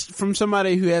yeah, just from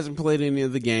somebody who hasn't played any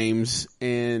of the games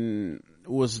and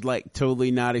was totally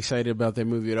not excited about that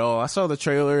movie at all. I saw the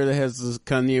trailer that has this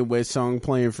Kanye West song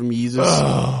playing from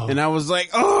Yeezus, and I was like,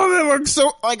 "Oh, that looks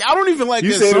so I don't even like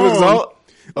that song."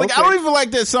 I don't even like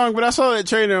that song, but I saw that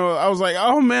trailer. I was like,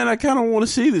 "Oh man, I kind of want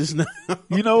to see this now."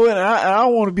 You know what? I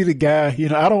don't want to be the guy.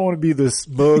 I don't want to be the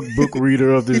smug book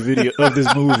reader of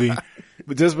this movie.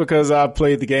 But just because I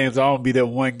played the games, I don't be that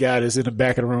one guy that's in the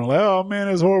back of the room like, oh man,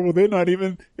 it's horrible. It's not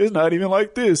even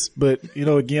like this. But,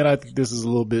 again, I think this is a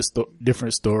little bit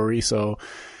different story. So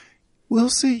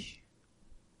we'll see.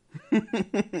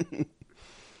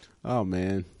 Oh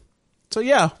man. So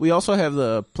yeah, we also have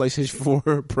the PlayStation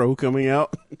 4 Pro coming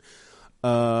out.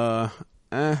 I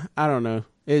don't know.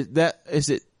 Did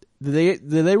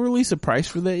they release a price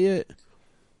for that yet?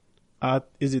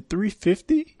 Is it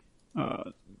 $350?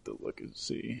 To look and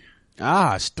see.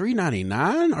 It's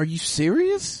 $399. Are you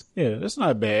serious? Yeah, that's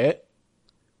not bad.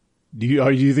 Do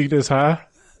you think that's high?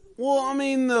 Well, I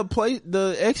mean, the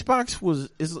Xbox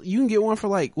you can get one for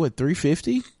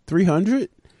 $350, $300.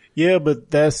 Yeah,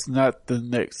 but that's not the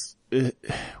next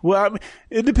well, I mean,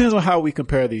 it depends on how we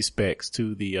compare these specs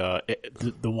to the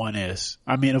 1S.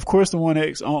 I mean, of course, the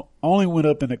 1X only went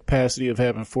up in the capacity of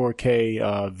having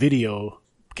 4K video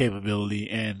capability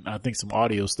and I think some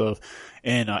audio stuff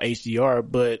and HDR.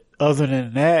 But other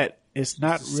than that, it's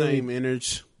not really same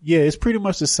image. Yeah, it's pretty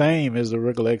much the same as the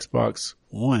regular Xbox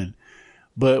One.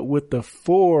 But with the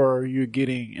 4, you're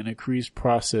getting an increased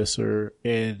processor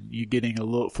and you're getting a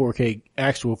little 4K,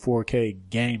 actual 4K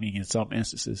gaming in some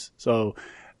instances. So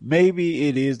maybe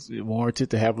it is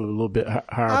warranted to have a little bit higher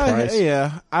price.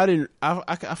 Yeah,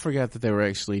 I forgot that they were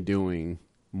actually doing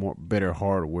better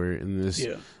hardware in this.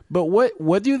 Yeah. But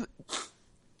what do you,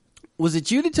 was it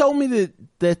you that told me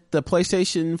that the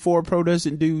PlayStation 4 Pro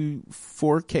doesn't do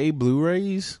 4K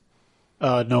Blu-rays?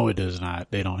 No, it does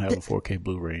not. They don't have a 4K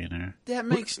Blu-ray in there. That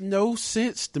makes no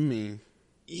sense to me.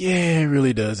 Yeah, it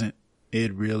really doesn't.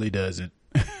 It really doesn't.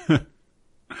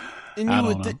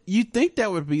 And you'd think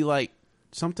that would be like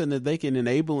something that they can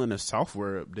enable in a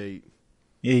software update.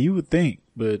 Yeah, you would think,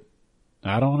 but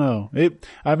I don't know.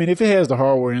 I mean, if it has the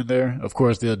hardware in there, of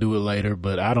course they'll do it later,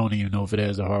 but I don't even know if it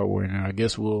has the hardware in there. I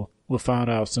guess we'll find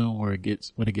out soon when it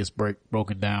gets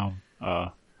broken down,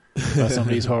 by some of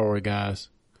these hardware guys.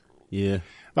 Yeah.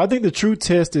 I think the true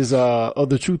test is, or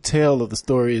the true tale of the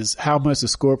story is how much the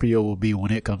Scorpio will be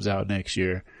when it comes out next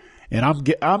year. And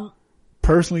I'm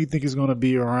personally think it's going to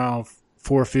be around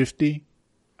 $450.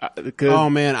 Oh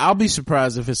man, I'll be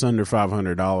surprised if it's under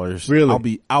 $500.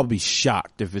 Really? I'll be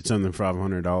shocked if it's under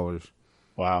 $500.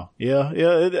 Wow. Yeah.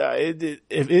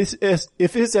 If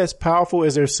it's as powerful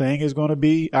as they're saying it's going to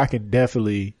be, I can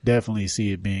definitely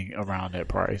see it being around that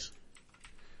price.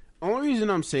 Only reason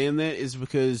I'm saying that is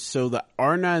because the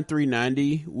R9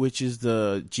 390, which is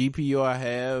the GPU I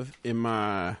have in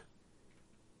my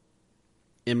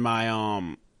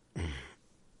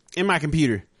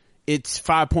computer, it's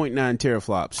 5.9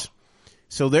 teraflops.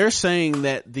 So they're saying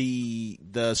that the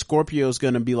Scorpio is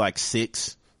going to be like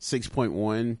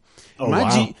 6.1. Oh,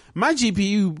 wow. My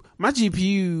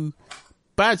GPU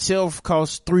by itself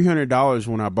cost $300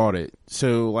 when I bought it.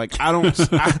 So like I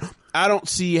don't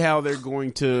see how they're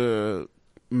going to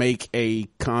make a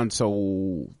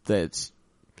console that's,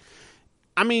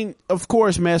 I mean, of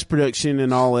course, mass production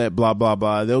and all that, blah, blah,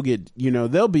 blah. They'll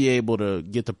be able to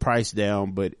get the price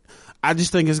down, but I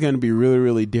just think it's going to be really,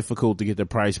 really difficult to get the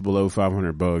price below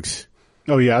 $500.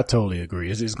 Oh yeah, I totally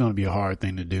agree. It's going to be a hard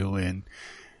thing to do. And,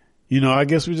 I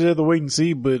guess we just have to wait and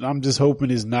see, but I'm just hoping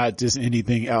it's not just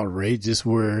anything outrageous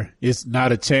where it's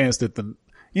not a chance that the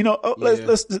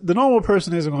normal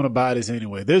person isn't going to buy this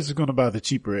anyway. They're just going to buy the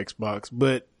cheaper Xbox,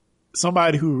 but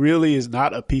somebody who really is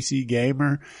not a PC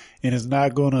gamer and is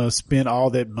not going to spend all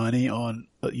that money on,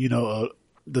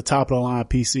 the top of the line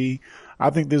PC, I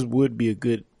think this would be a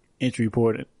good entry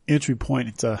point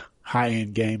into high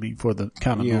end gaming for the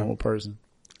kind of normal person.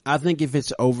 I think if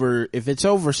it's over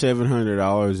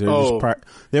 $700,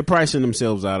 they're pricing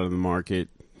themselves out of the market.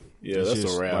 Yeah, that's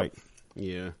a wrap.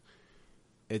 Yeah.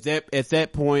 At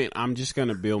that point, I'm just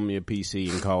gonna build me a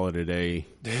PC and call it a day.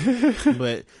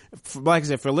 But like I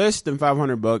said, for less than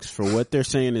 $500 for what they're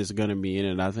saying is gonna be in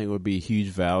it, I think would be a huge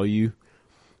value.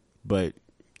 But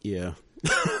yeah,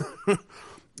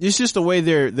 it's just the way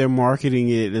they're marketing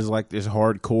it is like this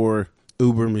hardcore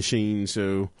Uber machine.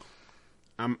 So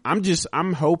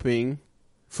I'm hoping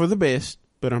for the best,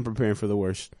 but I'm preparing for the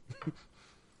worst.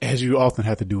 As you often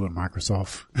have to do with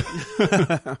Microsoft.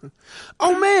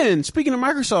 Oh man, speaking of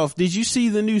Microsoft, did you see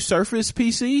the new Surface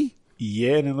PC?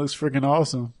 Yeah, and it looks freaking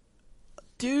awesome.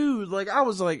 Dude, like I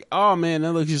was like, oh man,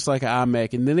 that looks just like an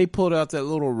iMac. And then they pulled out that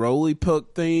little roly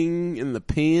puck thing and the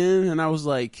pen, and I was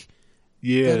like,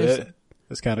 yeah,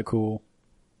 that's kind of cool.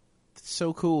 It's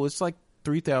so cool. It's like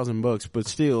 $3,000, but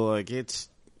still, like I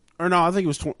think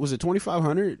it was it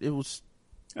 2,500? It was.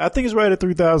 I think it's right at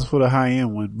 3,000 for the high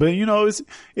end one, but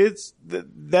it's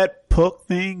that puck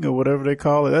thing or whatever they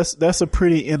call it. That's a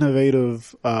pretty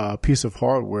innovative piece of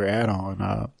hardware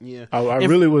add-on. Yeah, I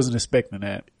really wasn't expecting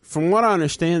that. From what I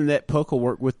understand, that puck will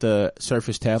work with the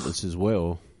Surface tablets as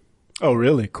well. Oh,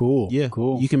 really? Cool. Yeah,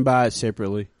 cool. You can buy it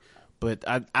separately, but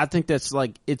I think that's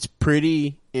like it's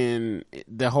pretty and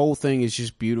the whole thing is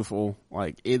just beautiful.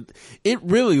 Like it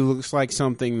really looks like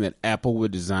something that Apple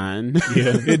would design.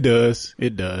 Yeah, it does.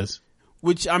 It does.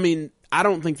 Which, I mean, I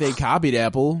don't think they copied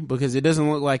Apple because it doesn't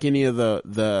look like any of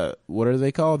the what are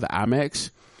they called? The iMacs.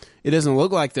 It doesn't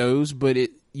look like those, but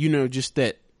just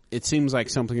that it seems like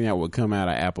something that would come out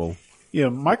of Apple. Yeah,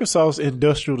 Microsoft's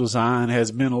industrial design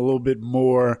has been a little bit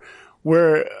more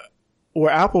where where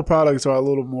Apple products are a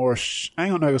little more,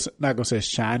 not gonna say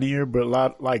shinier, but a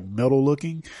lot like metal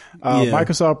looking.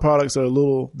 Microsoft products are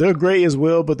they're gray as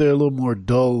well, but they're a little more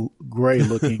dull gray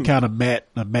looking, kind of a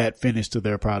matte finish to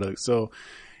their products. So,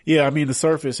 yeah, I mean, the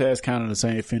Surface has kind of the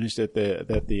same finish that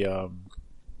the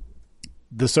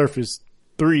Surface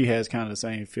 3 has kind of the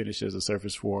same finish as the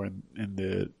Surface 4 and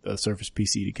the Surface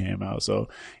PC that came out. So,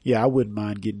 yeah, I wouldn't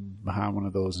mind getting behind one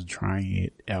of those and trying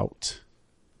it out.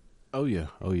 Oh yeah.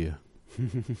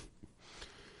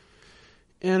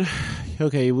 And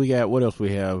okay, we got what else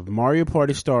we have? Mario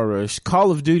Party Star Rush,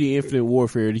 Call of Duty Infinite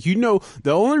Warfare. You know,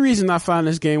 the only reason I find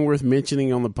this game worth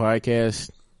mentioning on the podcast.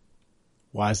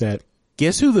 Why is that?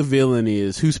 Guess who the villain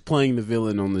is? Who's playing the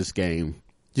villain on this game?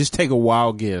 Just take a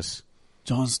wild guess.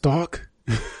 John Stark?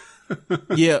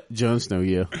 Yeah, Jon Snow,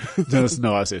 yeah. Jon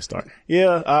Snow, I said Stark.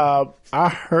 Yeah, I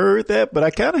heard that, but I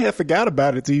kind of had forgot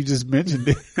about it until you just mentioned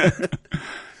it.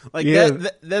 Like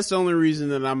that's the only reason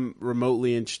that I'm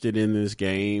remotely interested in this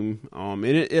game. And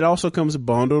it also comes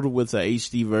bundled with a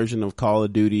HD version of Call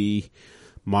of Duty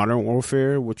Modern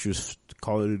Warfare, which was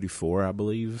Call of Duty 4, I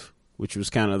believe, which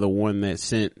was kind of the one that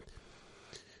sent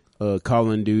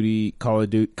Call of Duty. It's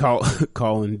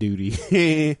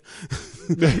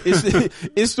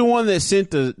the one that sent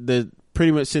the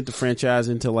pretty much sent the franchise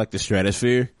into like the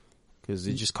stratosphere because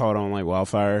it just caught on like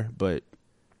wildfire. But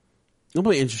it'll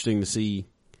be interesting to see.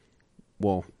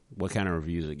 Well, what kind of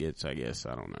reviews it gets, I guess.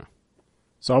 I don't know.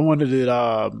 So I wondered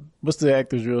what's the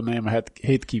actor's real name? I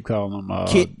hate to keep calling him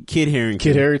Kit Harington.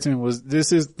 Kit Harington, was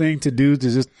this his thing to do, to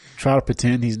just try to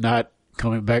pretend he's not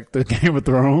coming back to Game of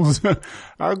Thrones?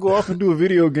 I'll go off and do a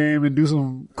video game and do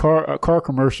some car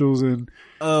commercials and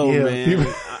man.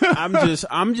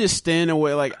 I'm just staying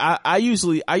away. Like I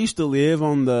used to live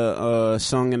on the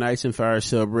Song and Ice and Fire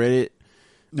subreddit.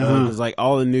 Because like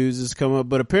all the news has come up,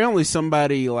 but apparently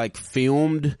somebody like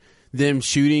filmed them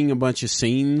shooting a bunch of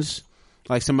scenes.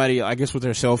 Like somebody, I guess with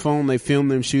their cell phone, they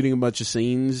filmed them shooting a bunch of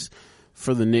scenes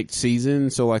for the next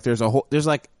season. So like there's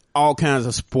like all kinds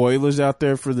of spoilers out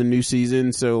there for the new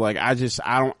season. So like I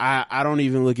don't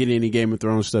even look at any Game of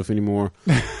Thrones stuff anymore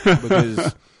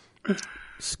because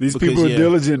these people are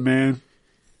diligent, man.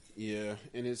 Yeah,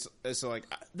 and it's like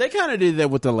they kind of did that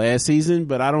with the last season,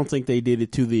 but I don't think they did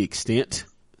it to the extent.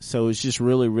 So it's just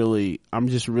really, I'm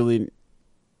going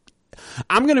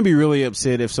to be really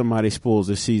upset if somebody spoils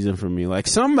this season for me. Like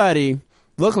somebody,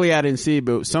 luckily I didn't see it,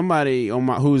 but somebody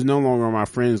who's no longer on my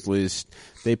friends list,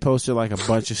 they posted like a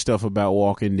bunch of stuff about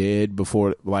Walking Dead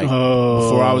before I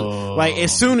was like,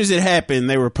 as soon as it happened,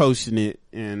 they were posting it,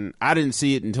 and I didn't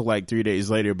see it until like 3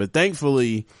 days later. But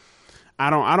thankfully,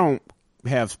 I don't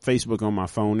have Facebook on my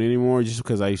phone anymore just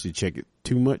because I used to check it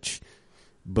too much.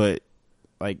 But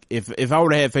like if I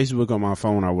would have had Facebook on my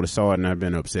phone, I would have saw it and I'd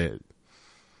been upset.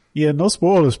 Yeah, no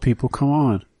spoilers, people. Come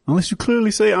on. Unless you clearly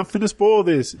say, I'm finna spoil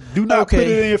this. Do not put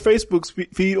it in your Facebook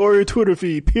feed or your Twitter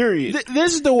feed, period.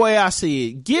 This is the way I see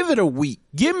it. Give it a week.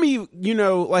 Give me,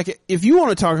 like if you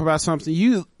want to talk about something,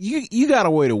 you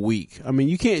gotta wait a week. I mean,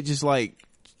 you can't just like,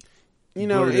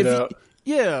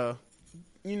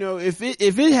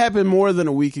 if it happened more than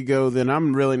a week ago, then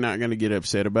I'm really not going to get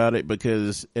upset about it,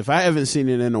 because if I haven't seen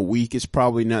it in a week, it's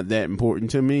probably not that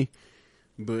important to me.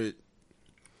 But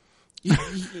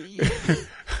that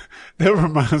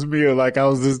reminds me of, like, I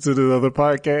was listening to the other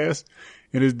podcast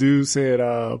and this dude said,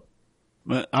 I'm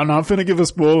finna give a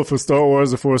spoiler for Star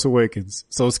Wars The Force Awakens.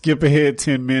 So skip ahead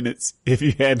 10 minutes if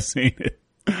you hadn't seen it.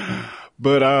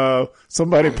 But,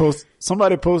 somebody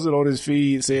posted on his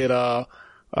feed, said,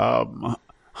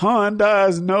 Han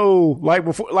dies, no, like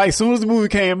as soon as the movie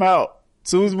came out.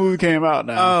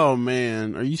 Now. Oh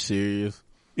man, are you serious?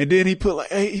 And then he put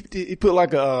like, he put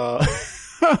like a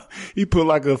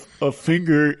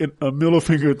finger, a middle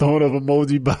finger throwing of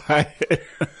emoji by it.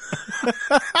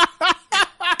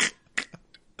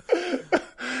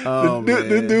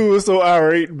 The dude was so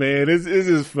irate, man. It's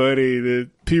just funny that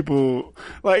people,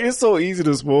 like, it's so easy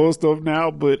to spoil stuff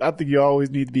now, but I think you always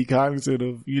need to be cognizant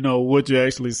of, what you're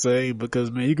actually saying,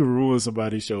 because, man, you can ruin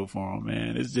somebody's show for them,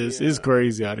 man. It's just, it's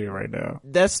crazy out here right now.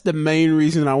 That's the main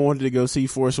reason I wanted to go see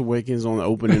Force Awakens on the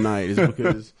opening night, is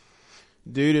because,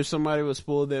 dude, if somebody would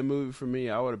spoil that movie for me,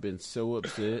 I would have been so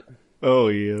upset. Oh,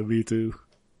 yeah, me too.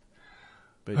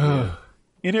 But, yeah.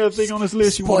 Any other thing on this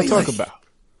list you want to talk about?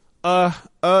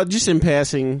 Just in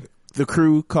passing, The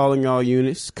Crew Calling All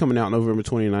Units coming out November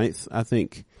 29th, I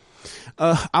think.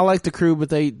 I like The Crew, but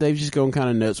they've just gone kind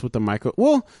of nuts with the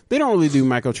well, they don't really do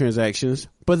microtransactions,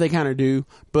 but they kind of do.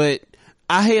 But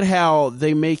I hate how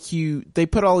they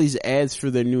put all these ads for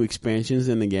their new expansions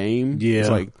in the game. Yeah. It's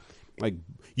like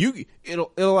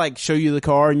it'll like show you the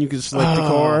car and you can select the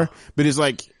car, but it's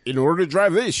like, in order to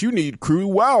drive this, you need crew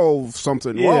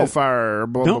wildfire.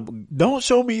 Blah, blah, blah. Don't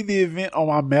show me the event on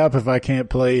my map if I can't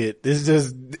play it. It's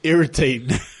just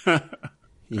irritating.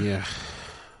 Yeah,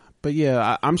 but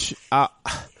yeah, I'm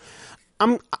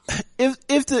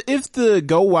if the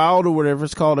Go Wild or whatever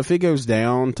it's called, if it goes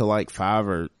down to like $5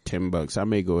 or $10, I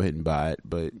may go ahead and buy it.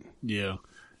 But yeah,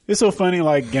 it's so funny.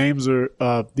 Like games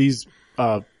are these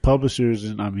publishers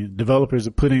and developers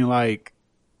are putting like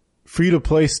free to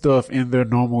play stuff in their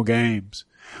normal games,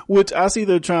 which I see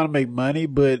they're trying to make money.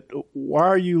 But why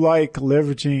are you like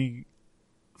leveraging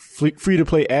free to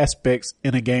play aspects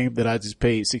in a game that I just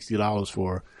paid $60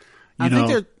 for? I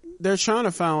think they're trying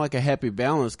to find like a happy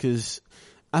balance, because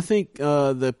I think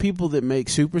the people that make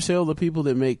Supercell, the people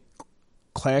that make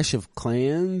Clash of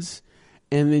Clans,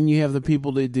 and then you have the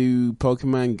people that do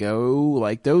Pokemon Go,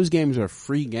 like those games are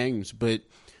free games, but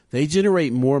they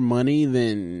generate more money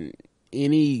than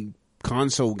any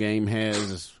console game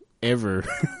has ever.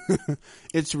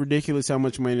 It's ridiculous how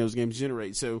much money those games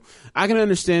generate. So I can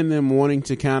understand them wanting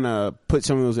to kind of put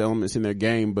some of those elements in their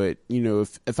game, but you know,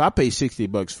 if I pay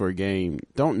 $60 for a game,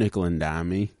 don't nickel and dime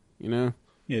me, you know?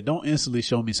 Yeah, don't instantly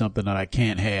show me something that I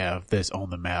can't have that's on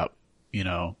the map, you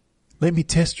know? Let me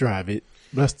test drive it.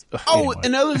 Anyway.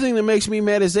 Another thing that makes me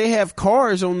mad is they have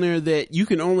cars on there that you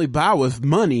can only buy with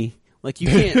money. Like you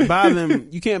can't buy them.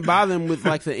 You can't buy them with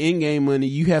like the in-game money.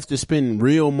 You have to spend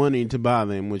real money to buy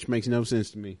them, which makes no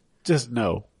sense to me. Just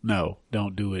no,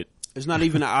 don't do it. It's not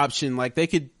even an option. Like they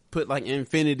could put like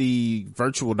infinity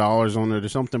virtual dollars on it or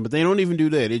something, but they don't even do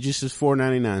that. It just is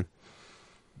 $4.99.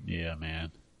 Yeah,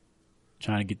 man.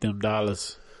 Trying to get them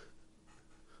dollars.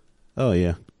 Oh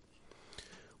yeah.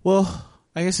 Well,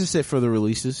 I guess that's it for the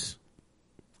releases.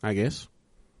 I guess.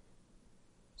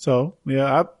 So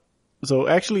yeah,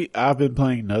 actually I've been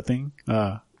playing nothing.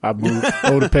 I moved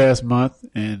over the past month,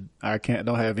 and I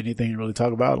don't have anything to really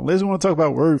talk about unless we want to talk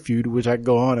about Word Feud, which I can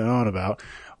go on and on about.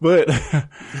 But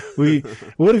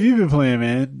what have you been playing,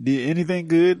 man? Anything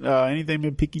good? Anything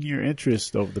been piquing your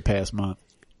interest over the past month?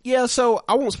 Yeah, so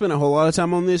I won't spend a whole lot of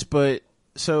time on this, but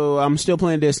so I'm still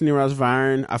playing Destiny Rise of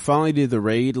Iron. I finally did the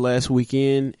raid last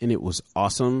weekend, and it was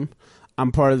awesome.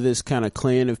 I'm part of this kind of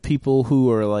clan of people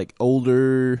who are like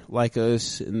older like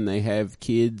us, and they have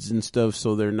kids and stuff,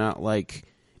 so they're not like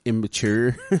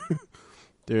immature.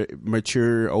 They're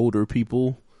mature older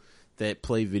people that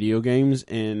play video games,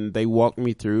 and they walked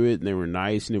me through it, and they were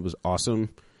nice, and it was awesome.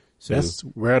 So that's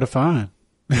rare to find.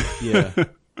 Yeah.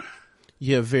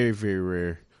 Yeah, very, very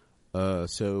rare.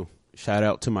 So shout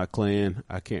out to my clan.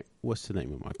 What's the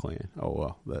name of my clan?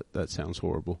 Oh, well, that sounds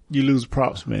horrible. You lose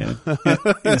props, man.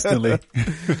 Instantly.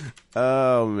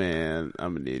 Oh, man.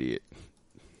 I'm an idiot.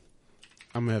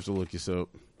 I'm going to have to look this up.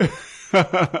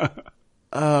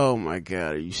 Oh, my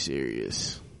God. Are you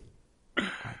serious?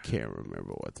 I can't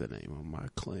remember what the name of my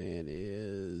clan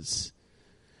is.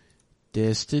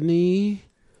 Destiny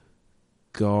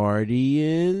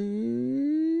Guardian.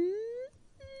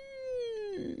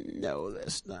 No,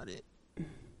 that's not it.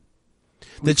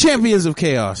 The Champions of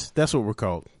Chaos. That's what we're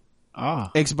called.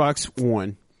 Xbox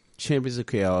One. Champions of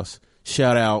Chaos.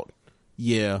 Shout out.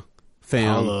 Yeah.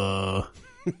 Fam.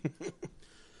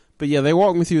 But yeah, they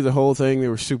walked me through the whole thing. They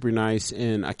were super nice,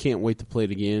 and I can't wait to play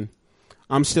it again.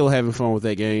 I'm still having fun with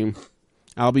that game.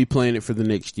 I'll be playing it for the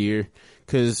next year,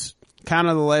 because kind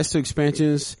of the last two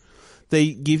expansions,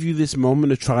 they give you this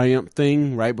moment of triumph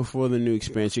thing right before the new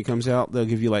expansion comes out. They'll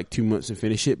give you like 2 months to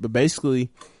finish it. But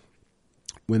basically,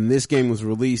 when this game was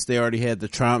released, they already had the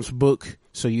Triumphs book.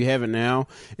 So you have it now.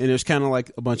 And there's kind of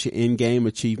like a bunch of in-game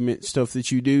achievement stuff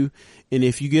that you do. And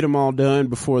if you get them all done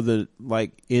before the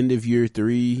like end of year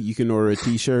 3, you can order a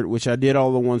t-shirt, which I did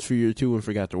all the ones for year 2 and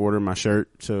forgot to order my shirt.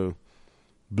 So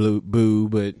boo,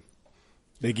 but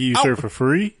they give you a shirt for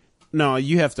free? No,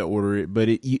 you have to order it, but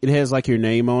it has like your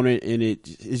name on it, and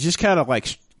it's just kind of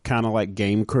like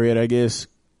game cred, I guess.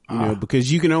 You know,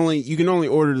 because you can only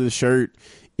order the shirt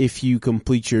if you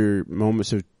complete your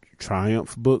Moments of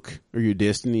Triumph book or your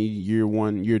Destiny year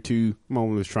 1, year 2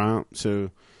 Moments of Triumph.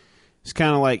 So it's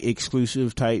kind of like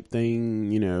exclusive type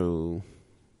thing, you know.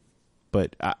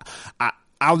 But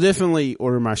I'll definitely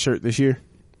order my shirt this year.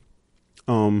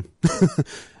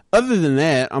 Other than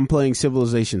that, I'm playing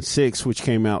Civilization 6, which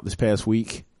came out this past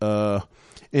week, and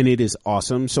it is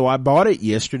awesome. So I bought it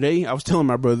yesterday. I was telling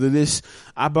my brother this.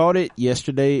 I bought it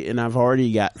yesterday, and I've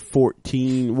already got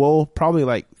 14,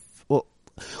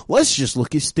 let's just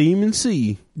look at Steam and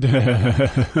see.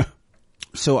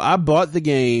 So I bought the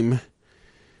game.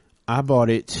 I bought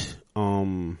it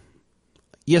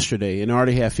yesterday, and I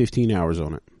already have 15 hours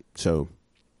on it. So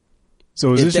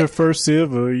So is this your first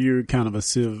Civ, or you're kind of a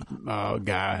Civ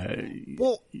guy?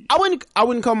 Well, I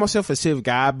wouldn't call myself a Civ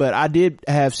guy, but I did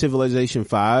have Civilization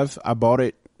 5. I bought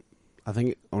it, I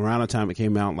think, around the time it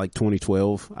came out, like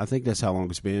 2012. I think that's how long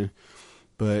it's been.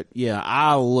 But yeah,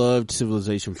 I loved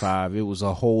Civilization 5. It was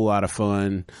a whole lot of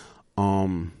fun.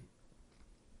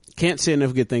 Can't say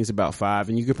enough good things about 5,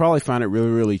 and you could probably find it really,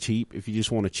 really cheap if you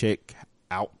just want to check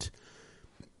out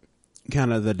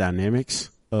kind of the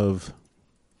dynamics of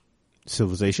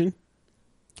Civilization.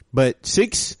 But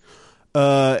 6,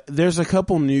 there's a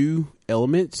couple new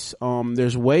elements.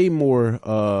 There's way more,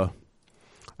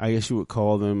 I guess you would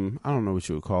call them, I don't know what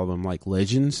you would call them, like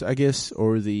legends, I guess,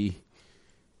 or the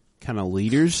kind of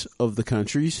leaders of the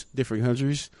countries, different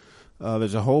countries.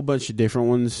 There's a whole bunch of different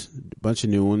ones, a bunch of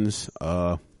new ones.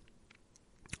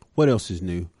 What else is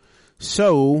new?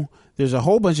 So there's a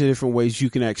whole bunch of different ways you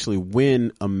can actually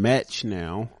win a match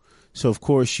now. So of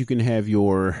course you can have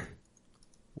your,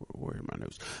 where are my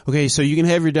notes? Okay, so you can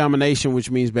have your domination,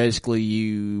 which means basically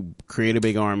you create a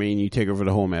big army and you take over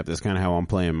the whole map. That's kind of how I'm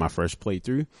playing my first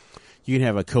playthrough. You can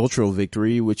have a cultural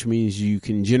victory, which means you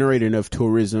can generate enough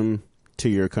tourism to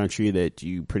your country that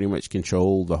you pretty much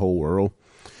control the whole world.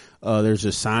 There's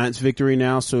a science victory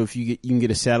now, so if you can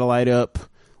get a satellite up,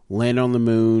 land on the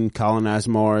moon, colonize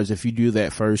Mars. If you do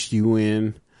that first, you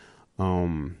win.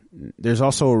 There's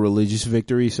also a religious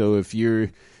victory, so if you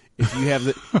have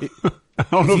the, I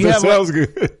don't know if that sounds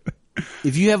good.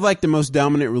 If you have like the most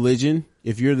dominant religion,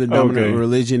 if you're the dominant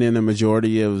religion in the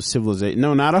majority of civilization,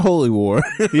 no, not a holy war.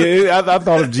 Yeah, I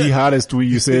thought of jihadist when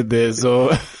you said that,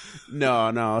 so.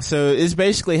 No. So it's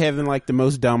basically having like the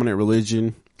most dominant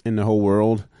religion in the whole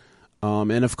world.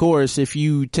 And of course, if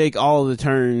you take all of the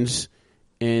turns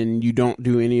and you don't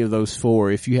do any of those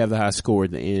 4, if you have the high score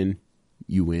at the end,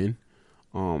 you win.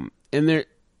 And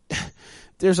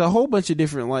there's a whole bunch of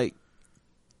different like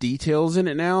details in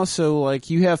it now. So like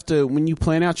you have to, when you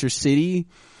plan out your city,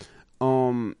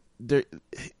 you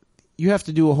have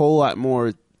to do a whole lot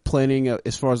more planning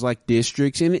as far as like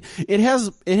districts, and it has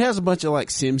a bunch of like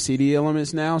SimCity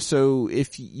elements now. So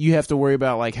if you have to worry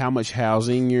about like how much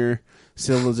housing your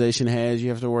civilization has, you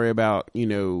have to worry about,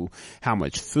 how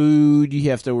much food,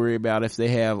 you have to worry about if they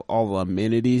have all the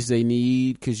amenities they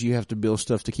need, because you have to build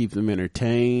stuff to keep them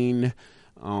entertained.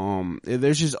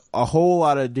 There's just a whole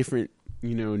lot of different,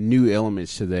 new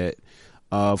elements to that.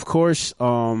 Of course,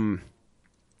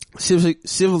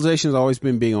 Civilization's always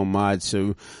been big on mods,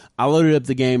 so I loaded up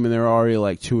the game and there are already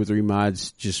like 2 or 3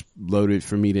 mods just loaded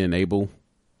for me to enable.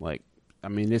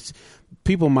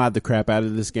 People mod the crap out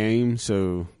of this game,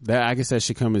 so that, I guess that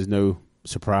should come as no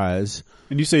surprise.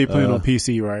 And you say you're playing on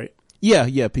PC, right? Yeah,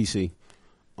 PC.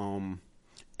 And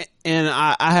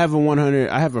I have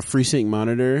I have a FreeSync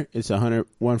monitor. It's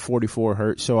 144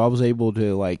 hertz, so I was able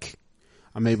to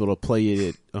I'm able to play it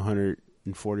at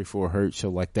 144 hertz, so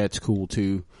like that's cool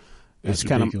too. It's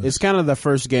kind of the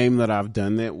first game that I've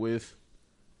done that with.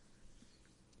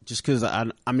 Just because I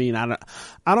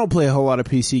don't play a whole lot of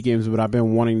PC games, but I've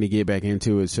been wanting to get back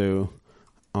into it. So,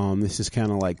 this is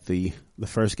kind of like the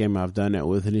first game I've done that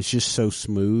with, and it's just so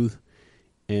smooth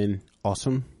and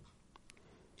awesome.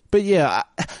 But yeah,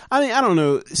 I don't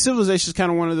know. Civilization is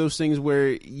kind of one of those things where,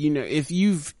 if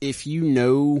you're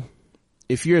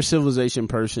a Civilization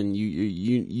person,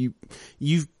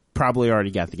 you've probably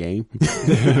already got the game.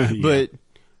 Yeah.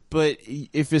 But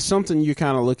if it's something you're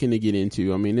kind of looking to get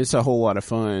into, it's a whole lot of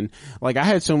fun. Like, I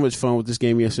had so much fun with this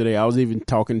game yesterday. I was even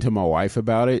talking to my wife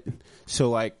about it. So,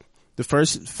 like, the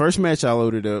first match I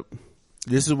loaded up,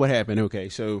 this is what happened. Okay,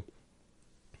 so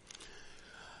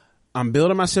I'm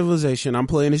building my civilization. I'm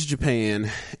playing as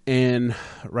Japan, and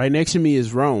right next to me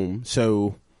is Rome.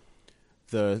 So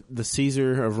the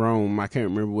Caesar of Rome, I can't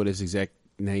remember what his exact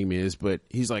name is, but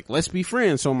he's like, let's be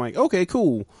friends. So I'm like, okay,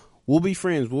 cool. We'll be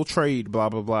friends. We'll trade, blah,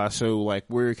 blah, blah. So, like,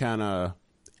 we're kind of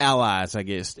allies, I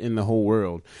guess, in the whole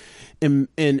world. And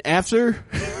after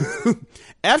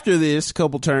this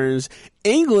couple turns,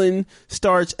 England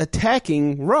starts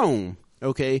attacking Rome.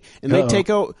 Okay. And they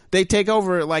take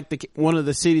over like one of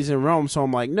the cities in Rome. So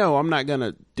I'm like, no, I'm not going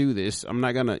to do this. I'm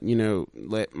not going to,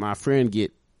 let my friend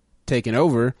get taken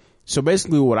over. So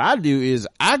basically what I do is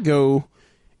I go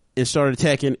and start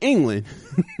attacking England.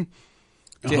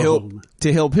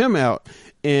 to help him out.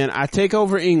 And I take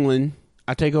over England.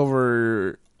 I take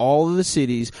over all of the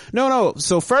cities. No.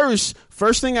 So first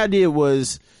thing I did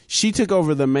was she took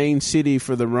over the main city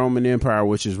for the Roman Empire,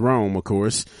 which is Rome, of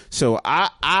course. So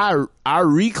I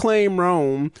reclaim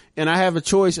Rome, and I have a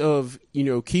choice of,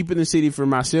 keeping the city for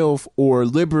myself or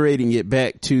liberating it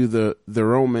back to the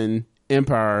Roman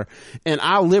Empire. And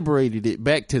I liberated it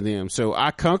back to them. So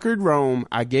I conquered Rome.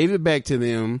 I gave it back to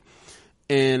them.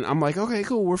 And I'm like, okay,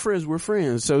 cool, we're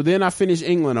friends. So then I finish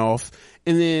England off,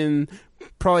 and then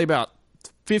probably about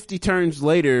 50 turns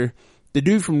later, the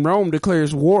dude from Rome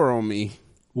declares war on me.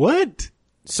 What?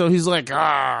 So he's like,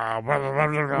 blah, blah, blah,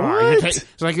 blah, blah.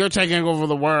 It's like, you're taking over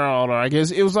the world, or I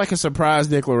guess it was like a surprise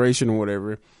declaration or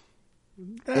whatever.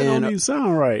 That don't even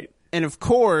sound right. And of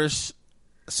course,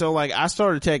 so like I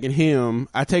started attacking him.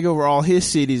 I take over all his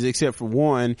cities except for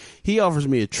one. He offers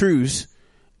me a truce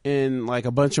and like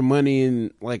a bunch of money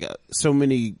and like so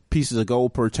many pieces of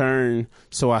gold per turn.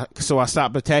 So I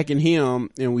stop attacking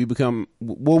him, and we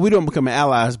don't become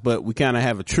allies, but we kind of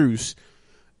have a truce.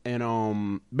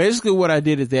 And basically what I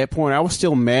did at that point, I was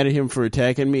still mad at him for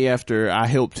attacking me after I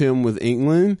helped him with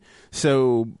England.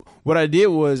 So what I did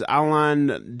was I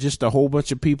lined just a whole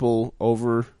bunch of people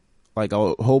over, like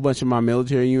a whole bunch of my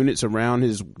military units around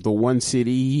the one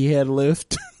city he had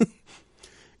left.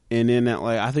 And then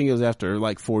I think it was after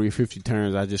like 40 or 50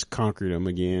 turns, I just conquered him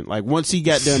again. Like once he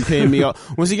got done paying me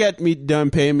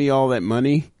all that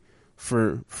money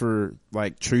for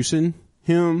like trucing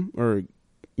him, or,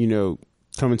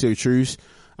 coming to a truce,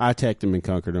 I attacked him and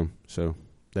conquered him. So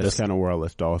that's kind of where I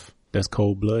left off. That's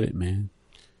cold-blooded, man.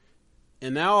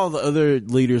 And now all the other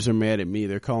leaders are mad at me.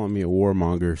 They're calling me a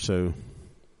warmonger. So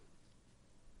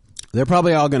they're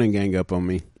probably all going to gang up on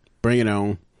me. Bring it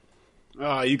on.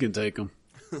 Oh, you can take them.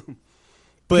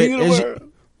 But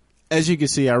as you can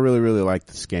see, I really, really like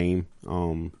this game.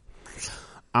 I'm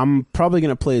probably going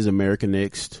to play as America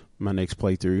next, my next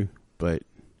playthrough, but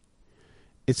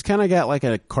it's kind of got like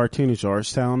a cartoonish art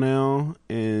style now,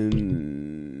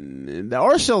 and the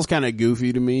art style's kind of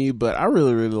goofy to me, but I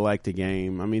really, really like the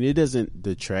game. I mean, it doesn't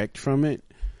detract from it,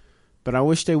 but I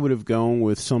wish they would have gone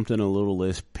with something a little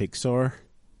less Pixar,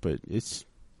 but it's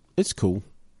cool.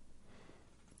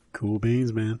 Cool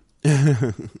beans, man.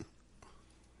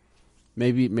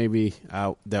 Maybe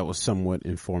that was somewhat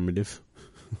informative.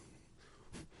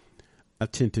 I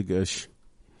tend to gush.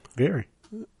 Very.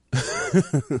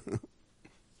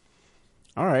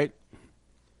 All right.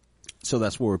 So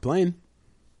that's what we're playing.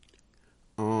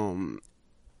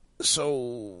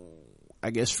 So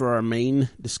I guess for our main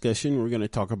discussion, we're going to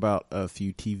talk about a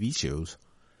few TV shows.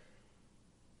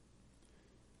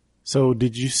 So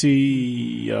did you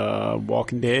see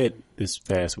Walking Dead this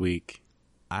past week?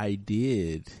 I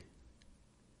did.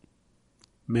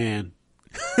 Man,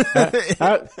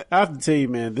 I have to tell you,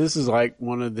 man, this is like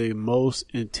one of the most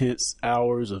intense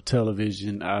hours of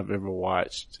television I've ever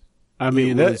watched. I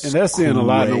mean, that's saying a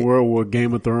lot in a world where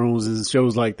Game of Thrones and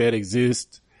shows like that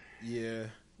exist. Yeah.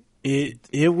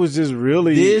 It was just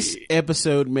really... This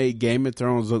episode made Game of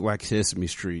Thrones look like Sesame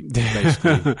Street,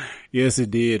 basically. Yes,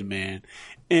 it did, man.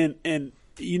 And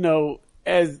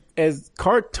as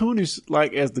cartoonish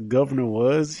like as the governor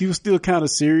was, he was still kind of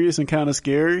serious and kind of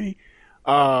scary.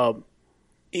 He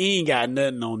ain't got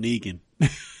nothing on Negan.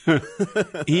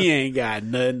 He ain't got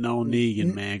nothing on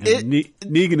Negan, man. 'Cause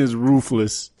Negan is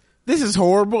ruthless. This is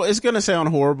horrible. It's going to sound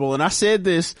horrible. And I said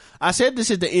this at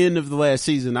the end of the last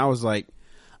season. I was like,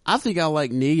 I think I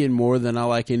like Negan more than I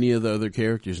like any of the other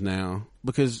characters now.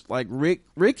 Because like Rick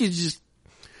is just,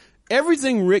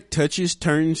 everything Rick touches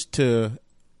turns to,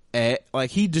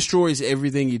 like he destroys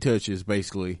everything he touches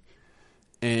basically.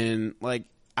 And like,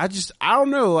 I don't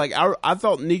know. Like I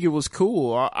thought Negan was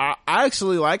cool. I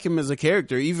actually like him as a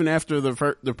character even after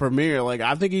the premiere. Like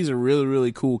I think he's a really,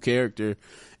 really cool character.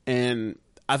 And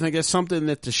I think that's something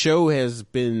that the show has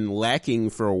been lacking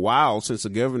for a while since the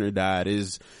governor died,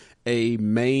 is a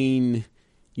main,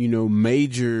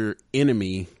 major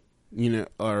enemy,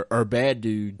 or bad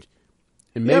dude.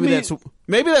 And maybe that's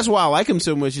why I like him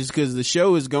so much, is because the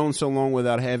show has gone so long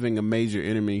without having a major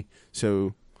enemy.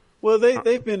 So, well,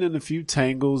 they've been in a few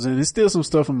tangles, and there's still some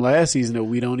stuff from last season that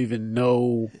we don't even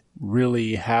know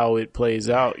really how it plays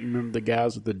out. You remember the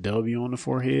guys with the W on the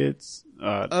foreheads?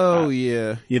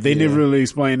 Yeah. Yeah, they never really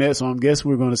explained that, so I'm guessing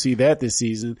we're going to see that this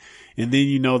season. And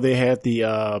then, they had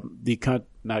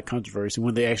not controversy,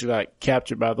 when they actually got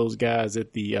captured by those guys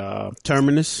at the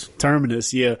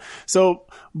Terminus, yeah. So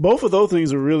both of those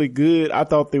things are really good. I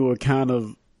thought they were kind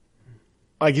of,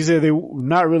 like you said, they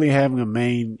not really having a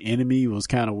main enemy was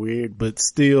kind of weird, but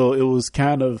still it was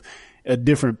kind of a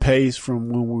different pace from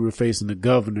when we were facing the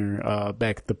governor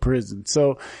back at the prison.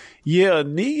 So yeah,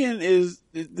 Negan is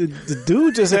the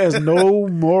dude just has no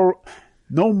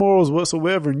morals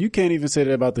whatsoever, and you can't even say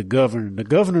that about the governor. The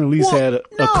governor at least had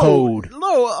a code.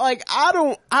 No, like I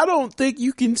don't think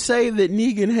you can say that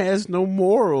Negan has no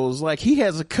morals. Like he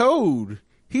has a code.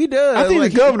 He does. I think the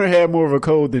governor had more of a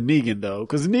code than Negan though,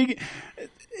 because Negan,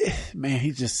 man,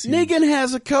 he just seems... Negan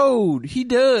has a code. He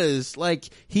does. Like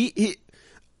he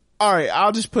all right,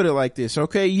 I'll just put it like this,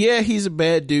 okay? Yeah, he's a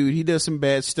bad dude. He does some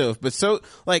bad stuff, but so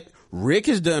like Rick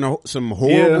has done some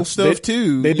horrible stuff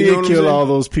too. They did kill all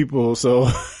those people, so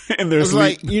and there's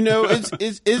like, you know,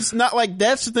 it's not like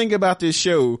that's the thing about this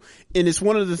show, and it's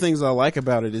one of the things I like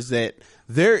about it is that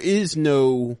there is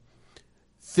no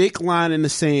thick line in the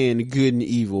sand, good and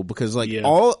evil, because like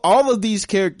all of these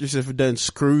characters have done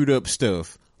screwed up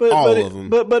stuff. All of them.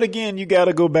 But again, you got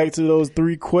to go back to those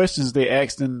 3 questions they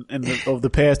asked of the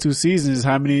past 2 seasons: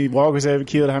 how many walkers have you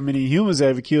killed, how many humans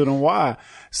have you killed, and why?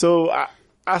 So I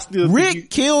still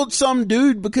Rick killed some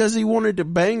dude because he wanted to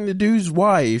bang the dude's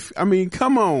wife. I mean,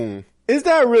 come on. Is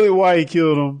that really why he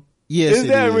killed him? Yes, is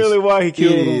that really why he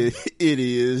killed him? It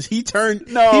is. He turned.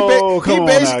 No, come on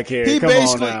now, Kerry. Come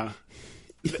on now.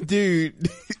 Dude.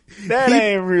 That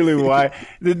ain't really why.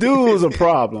 The dude was a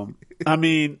problem. I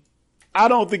mean, I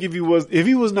don't think if he was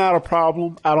not a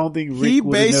problem, I don't think Rick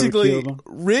would have never killed him.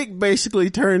 Rick basically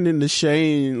turned into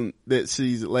Shane last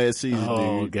season,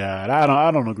 oh, dude. God.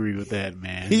 I don't agree with that,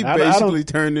 man. He basically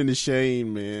turned into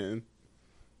Shane, man.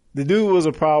 The dude was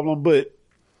a problem, but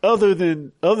other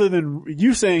than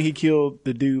you saying he killed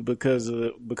the dude because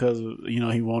of you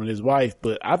know, he wanted his wife,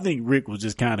 but I think Rick was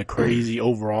just kind of crazy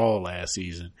overall last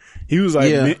season. He was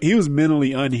like he was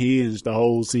mentally unhinged the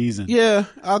whole season. Yeah,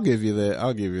 I'll give you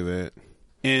that.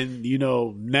 And you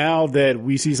know, now that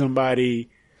we see somebody,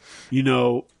 you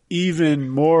know, even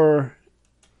more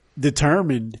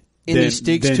determined, and he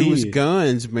sticks to his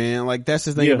guns, man. Like that's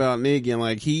the thing about Negan.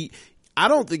 Like I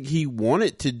don't think he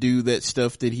wanted to do that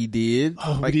stuff that he did.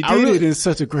 Oh, like, but he did it in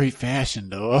such a great fashion,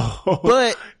 though.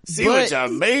 But what y'all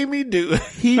made me do.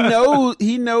 he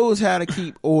knows how to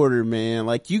keep order, man.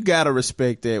 Like you gotta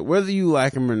respect that, whether you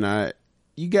like him or not.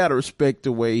 You gotta respect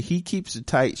the way he keeps a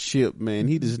tight ship, man.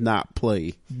 He does not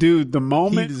play, dude. The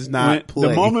moment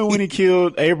when he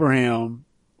killed Abraham,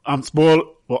 I'm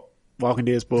spoiled. Well, Walking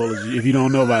Dead spoilers. If you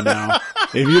don't know by now,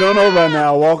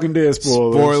 Walking Dead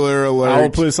spoilers. Spoiler alert. I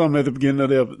will put something at the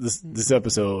beginning of this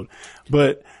episode.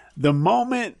 But the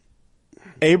moment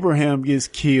Abraham gets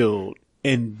killed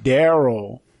and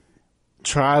Daryl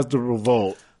tries to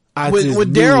revolt,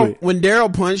 when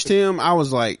Daryl punched him, I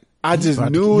was like, I just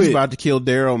knew he's about to kill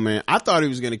Daryl, man. I thought he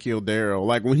was going to kill Daryl.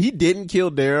 Like when he didn't kill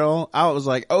Daryl, I was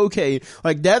like, okay,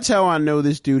 like that's how I know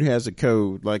this dude has a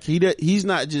code. Like he just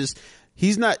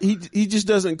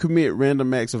doesn't commit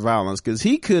random acts of violence, because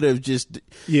he could have just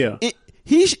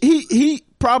he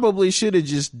probably should have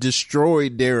just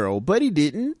destroyed Daryl, but he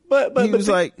didn't. But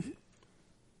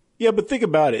think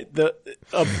about it.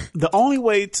 The only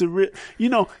way to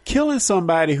killing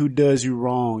somebody who does you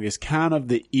wrong is kind of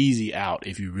the easy out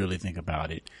if you really think about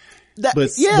it.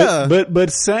 But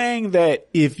saying that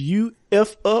if you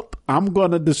F up, I'm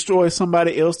going to destroy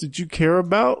somebody else that you care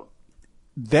about.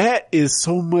 That is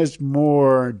so much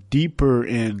more deeper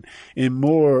and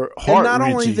more heart-wrenching. And not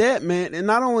only that, man. And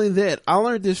not only that, I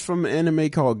learned this from an anime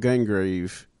called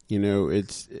Gungrave. You know,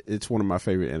 it's one of my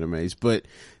favorite animes. But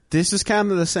this is kind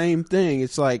of the same thing.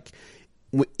 It's like,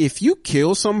 if you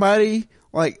kill somebody,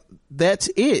 like, that's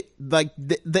it. Like,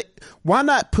 why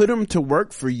not put them to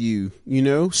work for you? You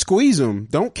know, squeeze them.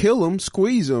 Don't kill them.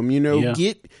 Squeeze them. You know,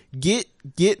 get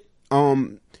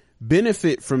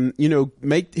benefit from, you know,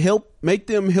 make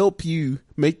them help you,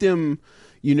 make them,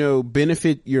 you know,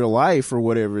 benefit your life or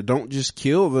whatever. Don't just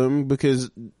kill them because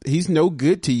he's no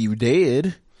good to you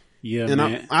dead. Yeah, and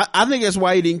man. I think that's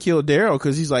why he didn't kill Daryl,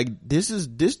 because he's like, this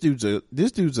dude's a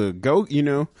goat. You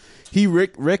know, he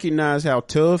recognized how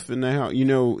tough and how, you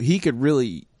know, he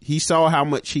saw how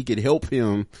much he could help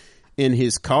him in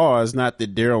his cause. Not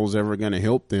that Daryl was ever going to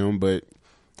help them, but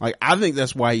like, I think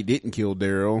that's why he didn't kill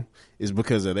Daryl, is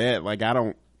because of that. Like,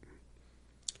 and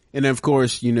of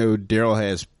course, you know, Daryl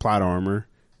has plot armor,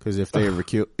 because if they ever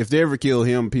kill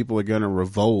him, people are going to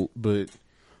revolt. But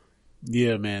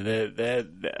yeah, man,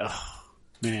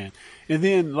 man. And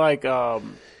then like,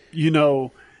 you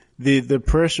know, the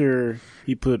pressure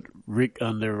he put Rick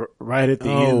under right at the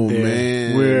end there,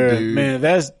 man, where dude. Man,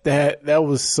 that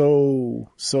was so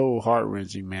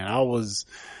heart-wrenching, man. I was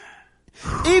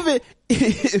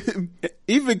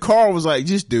even Carl was like,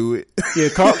 just do it. Yeah,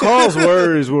 Carl's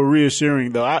words were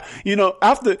reassuring though.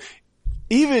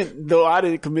 Even though I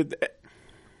didn't commit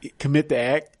the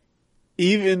act,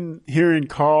 even hearing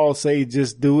Carl say,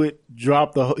 just do it,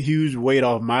 dropped a huge weight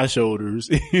off my shoulders,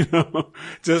 you know,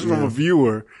 just from a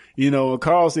viewer. You know, when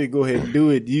Carl said, go ahead and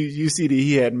do it, you see that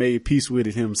he had made peace with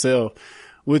it himself,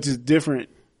 which is different.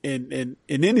 And in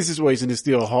any situation, it's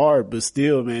still hard, but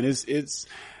still, man, it's.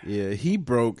 Yeah, he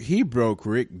broke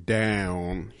Rick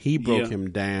down. He broke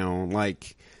him down.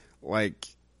 Like,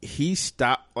 he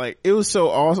stopped, like, it was so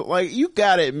awesome. Like, you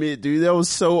gotta admit, dude, that was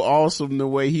so awesome the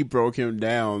way he broke him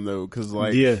down, though. Cause,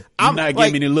 like, I'm not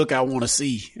giving me the look I want to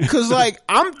see. Cause, like,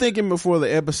 I'm thinking before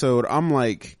the episode, I'm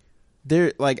like,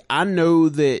 I know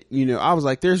that, I was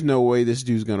like, there's no way this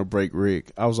dude's gonna break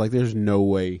Rick. I was like, there's no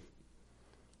way.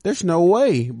 There's no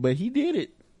way. But he did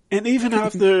it. And even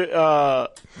after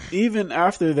that,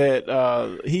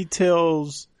 he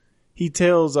tells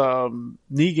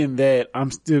Negan that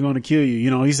I'm still going to kill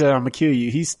you. He said, I'm going to kill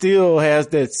you. He still has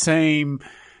that same,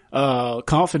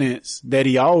 confidence that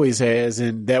he always has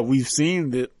and that we've seen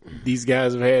that these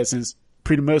guys have had since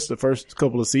pretty much the first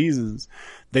couple of seasons.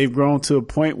 They've grown to a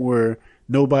point where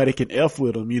nobody can F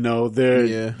with them.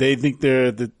 They think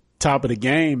they're the top of the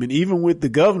game. And even with the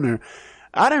governor,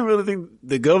 I didn't really think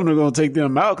the governor going to take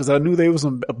them out because I knew they was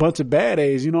a bunch of bad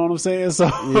A's. You know what I'm saying? So,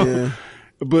 yeah.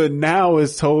 But now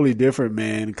it's totally different,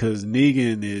 man, because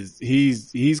Negan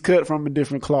he's cut from a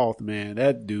different cloth, man.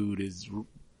 That dude is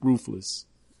ruthless.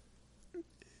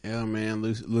 Yeah, man.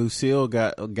 Lucille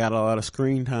got a lot of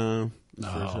screen time.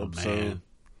 Man.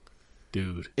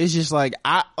 Dude. It's just like,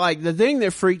 the thing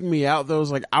that freaked me out though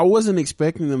is like, I wasn't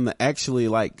expecting them to actually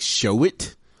like show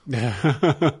it.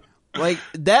 Like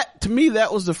that, to me,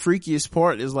 that was the freakiest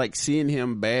part, is like seeing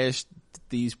him bash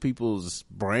these people's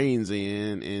brains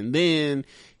in, and then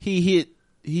he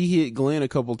hit Glenn a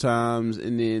couple times,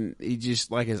 and then he just,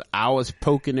 like, his eye was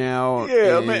poking out.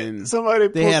 Yeah, man.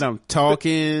 They had him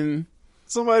talking.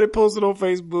 Somebody posted on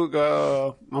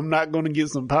Facebook, I'm not gonna get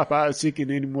some Popeye's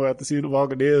chicken anymore after seeing the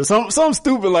Walking Dead. Something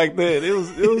stupid like that. It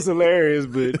was hilarious,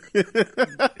 but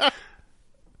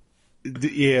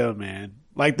yeah, man.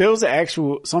 Like, there was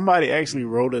somebody actually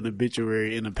wrote an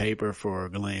obituary in the paper for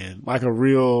Glenn. Like a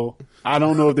real, I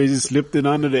don't know if they just slipped it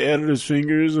under the editor's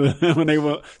fingers when they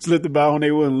slipped it by when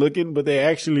they weren't looking, but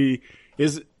there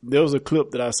was a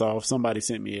clip that I saw, somebody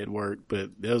sent me at work,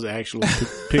 but there was an actual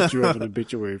picture of an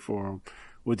obituary for him,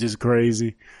 which is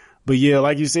crazy. But yeah,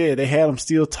 like you said, they had him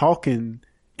still talking,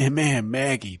 and man,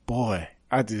 Maggie, boy,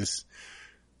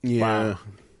 wow.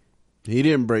 He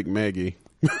didn't break Maggie.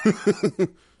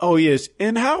 Oh yes.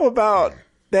 And how about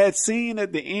that scene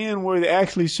at the end where they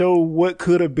actually show what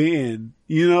could have been,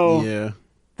 Yeah.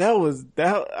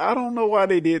 That I don't know why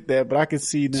they did that, but I could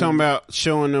see them. Talking about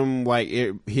showing them like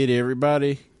it hit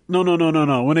everybody. No.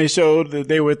 When they showed that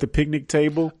they were at the picnic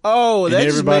table. Oh, and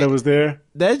everybody was there.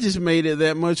 That just made it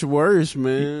that much worse,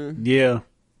 man. Yeah.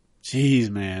 Jeez,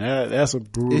 man. That's a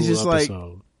brutal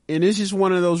episode. And it's just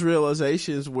one of those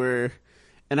realizations where,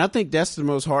 and I think that's the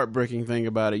most heartbreaking thing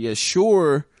about it. Yeah,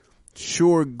 sure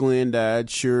Glenn died,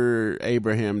 sure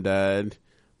Abraham died,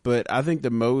 but I think the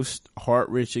most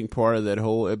heart-wrenching part of that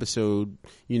whole episode,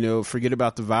 forget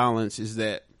about the violence, is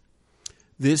that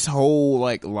this whole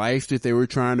like life that they were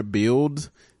trying to build,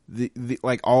 the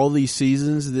like all these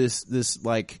seasons, this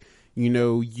like,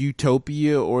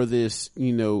 utopia, or this,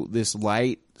 this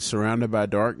light surrounded by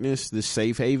darkness, this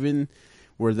safe haven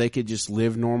where they could just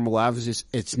live normal lives,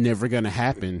 it's never going to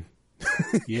happen.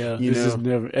 Yeah, is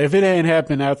never. If it ain't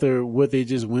happened after what they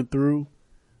just went through,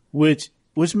 which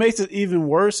makes it even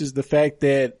worse, is the fact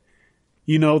that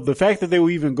the fact that they were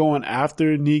even going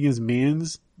after Negan's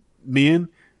men.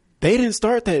 They didn't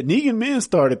start that. Negan men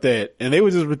started that, and they were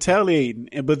just retaliating.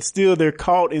 But still, they're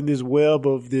caught in this web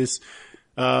of this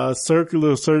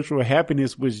circular search for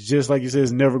happiness, which, just like you said,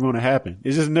 is never going to happen.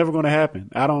 It's just never going to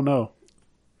happen. I don't know.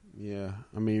 Yeah,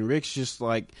 I mean, Rick's just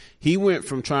like, he went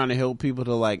from trying to help people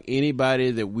to like, anybody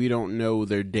that we don't know,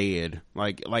 they're dead.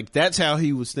 Like that's how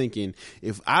he was thinking.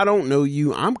 If I don't know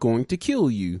you, I'm going to kill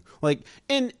you. Like,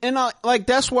 and I, like,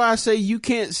 that's why I say you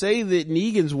can't say that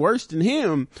Negan's worse than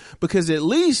him, because at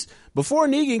least before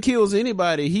Negan kills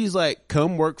anybody, he's like,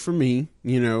 come work for me,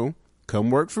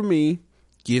 come work for me,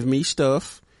 give me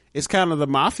stuff. It's kind of the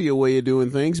mafia way of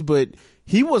doing things, but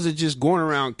he wasn't just going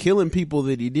around killing people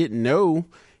that he didn't know.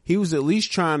 He was at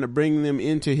least trying to bring them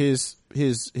into his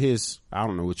I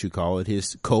don't know what you call it,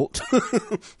 his cult.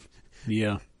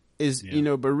 Yeah.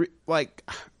 But like,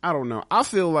 I don't know. I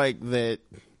feel like that,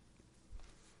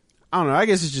 I don't know. I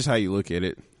guess it's just how you look at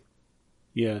it.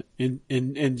 Yeah.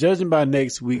 And judging by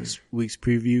next week's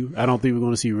preview, I don't think we're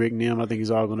going to see Rick Nim. I think it's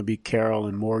all going to be Carol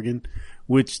and Morgan,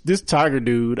 which this Tiger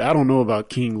dude, I don't know about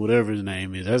King, whatever his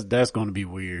name is. That's going to be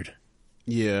weird.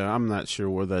 Yeah. I'm not sure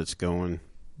where that's going.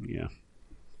 Yeah.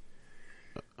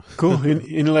 Cool.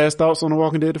 Any last thoughts on The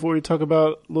Walking Dead before we talk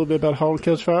about a little bit about *Halt and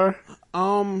Catch Fire*?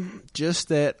 Just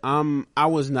that I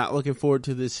was not looking forward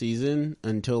to this season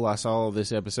until I saw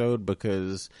this episode,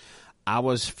 because I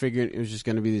was figuring it was just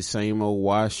going to be the same old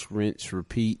wash, rinse,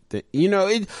 repeat. That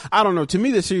I don't know. To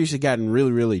me, the series had gotten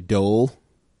really, really dull,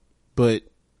 but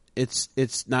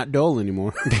it's not dull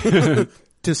anymore,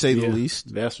 to say the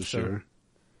least. That's for sure.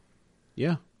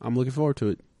 Yeah, I'm looking forward to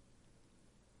it.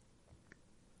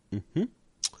 Mm-hmm.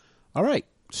 All right,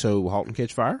 so *Halt and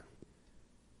Catch Fire*.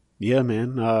 Yeah,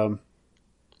 man.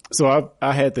 So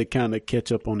I had to kind of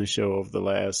catch up on the show over the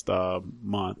last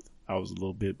month. I was a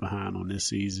little bit behind on this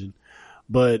season,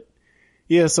 but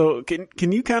yeah. So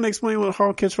can you kind of explain what *Halt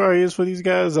and Catch Fire* is for these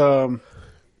guys?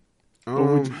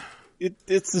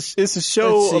 It's a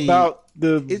show about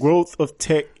the growth of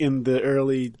tech in the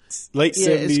late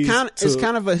 70s. It's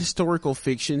kind of a historical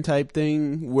fiction type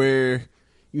thing where,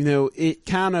 you know, it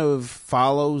kind of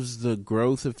follows the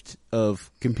growth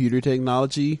of computer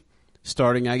technology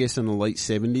starting, I guess, in the late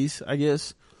 70s, I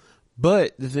guess.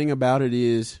 But the thing about it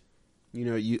is, you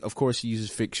know, of course, it uses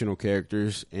fictional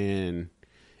characters and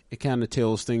it kind of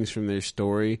tells things from their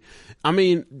story. I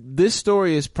mean, this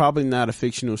story is probably not a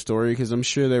fictional story because I'm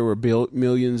sure there were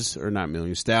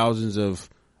thousands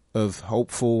of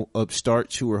hopeful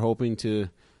upstarts who were hoping to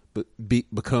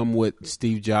become what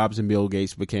Steve Jobs and Bill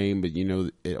Gates became. But, you know,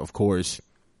 of course,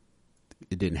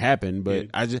 it didn't happen. But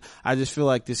I just feel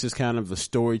like this is kind of the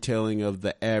storytelling of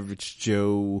the average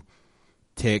Joe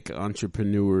tech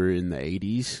entrepreneur in the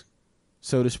 80s,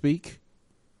 so to speak.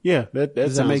 Yeah,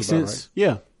 does that make sense? Right.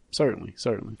 Yeah. Certainly.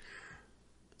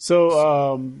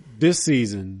 So, this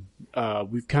season,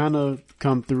 we've kind of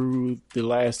come through the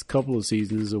last couple of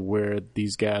seasons of where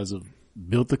these guys have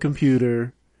built the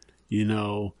computer, you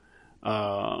know,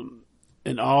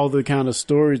 and all the kind of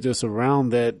stories that's around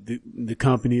that, the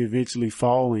company eventually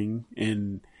falling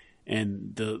and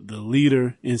the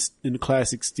leader in the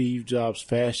classic Steve Jobs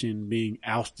fashion being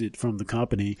ousted from the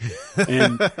company.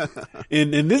 And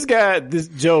this guy, this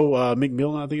Joe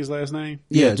McMillan, I think his last name.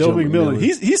 Yeah, Joe McMillan.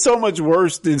 He's so much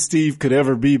worse than Steve could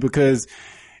ever be because,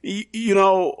 you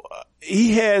know,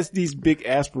 he has these big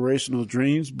aspirational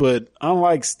dreams, but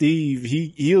unlike Steve,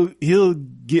 he'll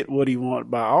get what he wants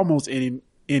by almost any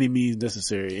means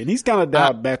necessary. And he's kind of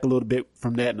dialed back a little bit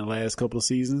from that in the last couple of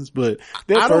seasons, but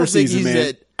that first season,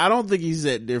 man. I don't think he's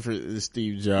that different than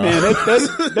Steve Jobs. Man,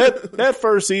 that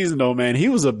first season though, man, he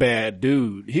was a bad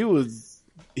dude. He was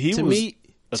a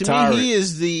tyrant.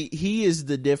 He is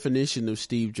the definition of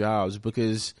Steve Jobs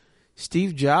because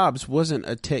Steve Jobs wasn't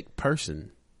a tech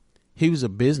person. He was a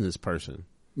business person.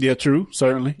 Yeah, true.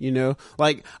 Certainly. You know,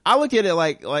 like I look at it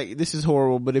like this is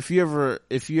horrible, but if you ever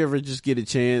just get a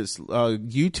chance,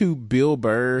 YouTube Bill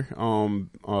Burr,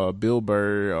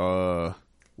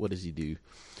 what does he do?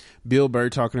 Bill Burr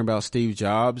talking about Steve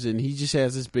Jobs, and he just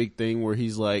has this big thing where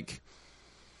he's like,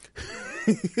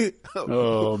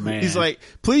 oh man. He's like,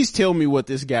 please tell me what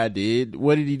this guy did.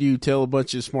 What did he do? Tell a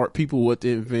bunch of smart people what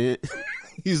to invent.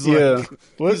 He's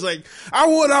like, I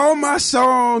want all my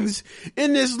songs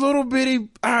in this little bitty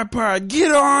iPod.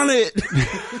 Get on it.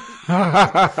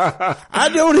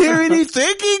 I don't hear any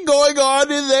thinking going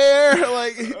on in there.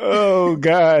 Like, oh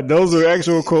God, those are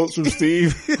actual quotes from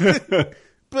Steve.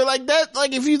 But like that,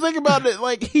 like if you think about it,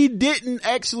 like he didn't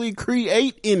actually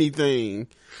create anything.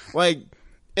 Like,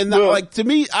 and like to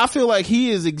me, I feel like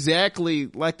he is exactly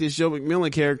like this Joe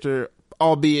McMillan character,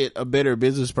 albeit a better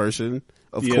business person,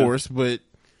 of course. But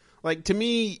like to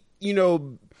me, you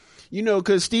know,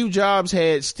 because Steve Jobs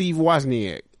had Steve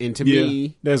Wozniak, and to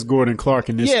me, that's Gordon Clark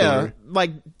in this story.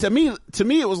 Like to me,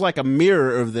 it was like a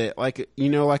mirror of that, like you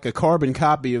know, like a carbon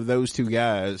copy of those two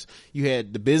guys. You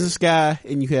had the business guy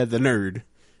and you had the nerd,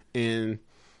 and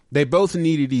they both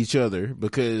needed each other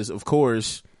because, of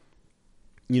course,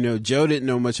 you know, Joe didn't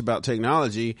know much about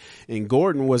technology, and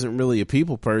Gordon wasn't really a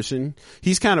people person.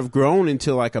 He's kind of grown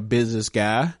into like a business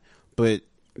guy, but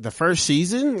the first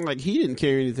season, like he didn't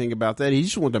care anything about that. He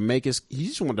just wanted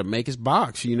to make his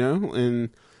box, you know? And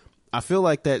I feel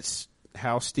like that's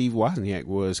how Steve Wozniak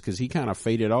was, because he kind of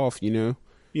faded off, you know?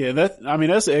 Yeah, that's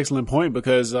an excellent point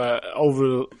because,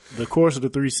 over the course of the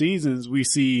 3 seasons, we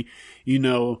see, you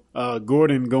know,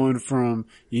 Gordon going from,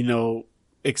 you know,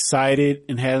 excited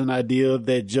and has an idea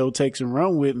that Joe takes and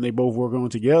run with, and they both work on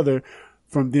together,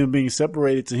 from them being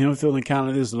separated to him feeling kind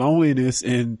of this loneliness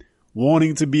and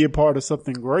wanting to be a part of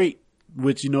something great,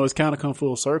 which, you know, has kind of come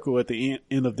full circle at the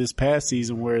end of this past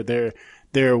season where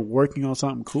they're working on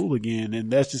something cool again.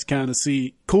 And that's just kind of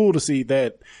cool to see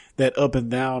that up and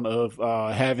down of,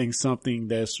 having something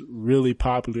that's really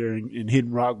popular and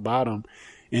hitting rock bottom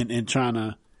and trying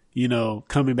to, you know,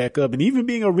 coming back up and even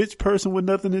being a rich person with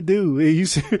nothing to do. You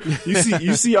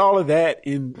see all of that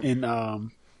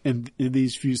in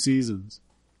these few seasons.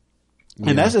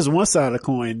 And that's just one side of the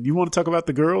coin. You want to talk about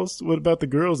the girls? What about the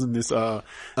girls in this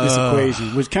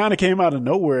equation, which kind of came out of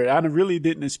nowhere? I really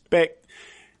didn't expect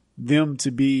them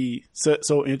to be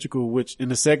so integral, which in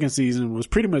the second season was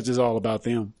pretty much just all about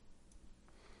them.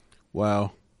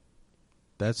 Wow.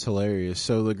 That's hilarious.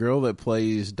 So the girl that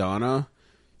plays Donna,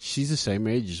 she's the same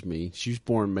age as me. She was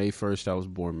born May 1st. I was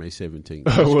born May 17th.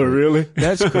 Oh, well, really?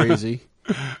 That's crazy.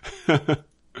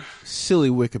 Silly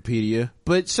Wikipedia.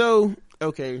 But so,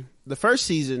 okay, the first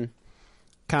season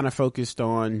kind of focused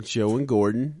on Joe and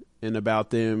Gordon and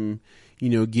about them, you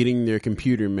know, getting their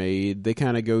computer made. They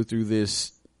kind of go through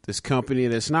this company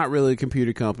that's not really a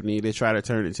computer company. They try to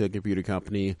turn it into a computer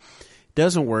company.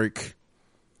 Doesn't work.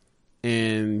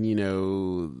 And, you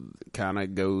know, kind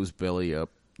of goes belly up.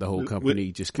 The whole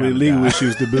company just kind of legal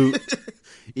issues to boot.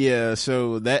 Yeah,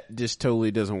 so that just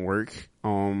totally doesn't work.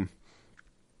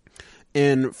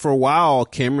 And for a while,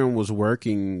 Cameron was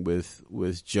working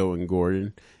with Joe and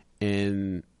Gordon,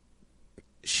 and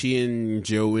she and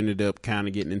Joe ended up kind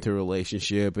of getting into a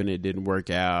relationship, and it didn't work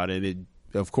out, and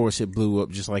of course, it blew up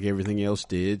just like everything else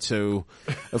did. So,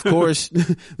 of course,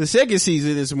 the second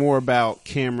season is more about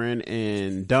Cameron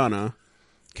and Donna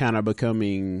kind of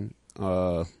becoming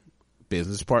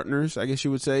business partners, I guess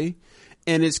you would say.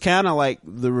 And it's kind of like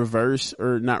the reverse,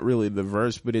 or not really the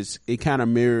reverse, but it kind of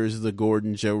mirrors the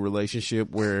Gordon-Joe relationship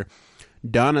where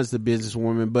Donna's the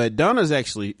businesswoman, but Donna's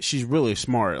actually, she's really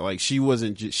smart. Like she's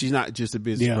not just a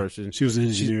business person. She was an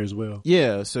engineer as well.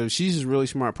 Yeah. So she's a really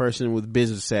smart person with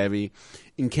business savvy.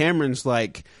 And Cameron's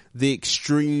like the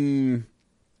extreme,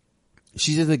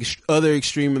 she's at the other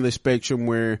extreme of the spectrum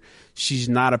where she's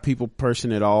not a people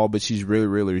person at all, but she's really,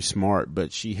 really smart,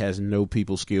 but she has no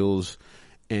people skills.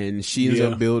 And she ends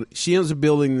up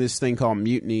building this thing called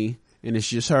Mutiny, and it's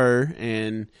just her.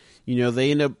 And, you know, they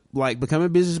end up like becoming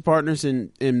business partners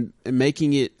and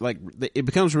making it like, it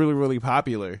becomes really, really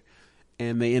popular.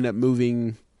 And they end up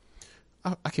moving.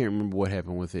 I can't remember what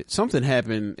happened with it. Something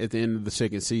happened at the end of the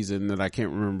second season that I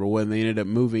can't remember when. They ended up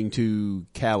moving to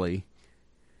Cali.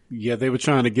 Yeah, they were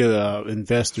trying to get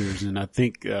investors, and I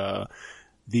think they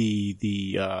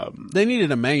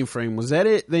needed a mainframe. Was that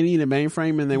it? They needed a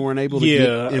mainframe, and they weren't able to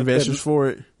get investors for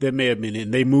it. That may have been it.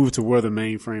 And they moved to where the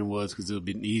mainframe was because it would have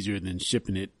been easier than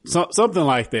shipping it. Something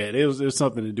like that. It was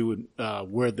something to do with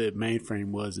where the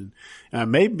mainframe was,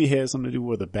 and maybe it had something to do with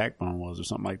where the backbone was or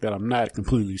something like that. I'm not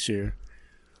completely sure.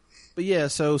 But yeah,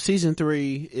 so season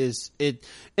 3 is it,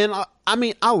 and I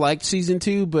mean I liked season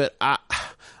 2, but I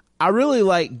really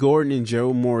like Gordon and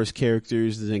Joe more as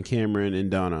characters than Cameron and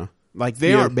Donna. Like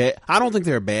they aren't bad. I don't think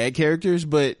they're bad characters,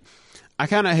 but I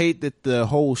kind of hate that the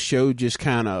whole show just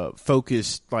kind of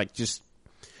focused, like just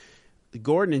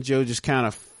Gordon and Joe just kind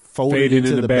of folded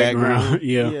into the background.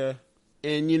 Yeah.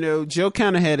 And you know, Joe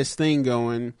kind of had his thing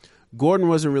going. Gordon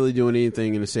wasn't really doing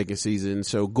anything in the second season.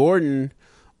 So Gordon,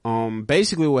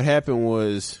 basically what happened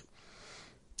was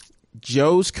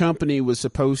Joe's company was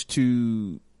supposed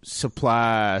to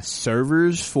supply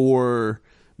servers for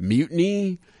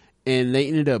Mutiny, and they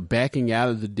ended up backing out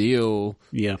of the deal.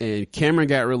 Yeah. And Cameron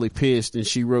got really pissed, and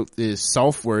she wrote this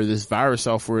virus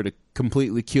software to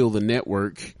completely kill the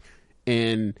network.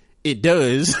 And it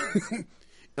does.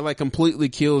 It like completely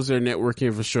kills their network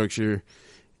infrastructure.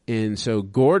 And so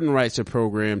Gordon writes a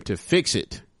program to fix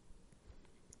it.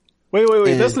 Wait.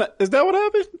 Is that what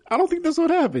happened? I don't think that's what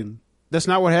happened. That's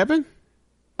not what happened?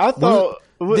 I thought.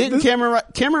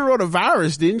 Cameron wrote a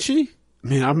virus, didn't she?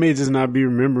 Man, I may just not be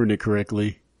remembering it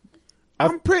correctly.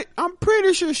 I'm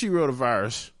pretty sure she wrote a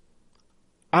virus.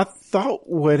 I thought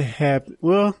what happened.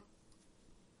 Well,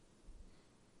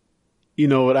 you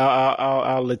know what?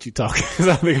 I'll let you talk because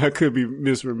I think I could be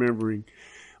misremembering.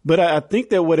 But I think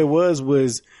that what it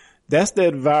was that's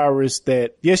that virus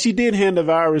that she did hand the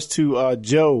virus to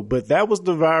Joe, but that was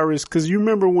the virus because you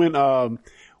remember when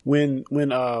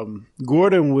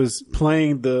Gordon was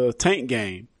playing the tank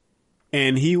game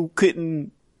and he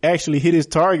couldn't actually hit his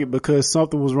target because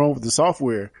something was wrong with the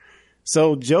software.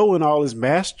 So Joe and all his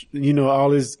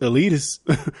all his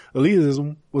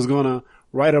elitism was going to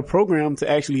write a program to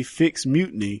actually fix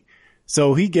Mutiny.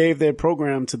 So he gave that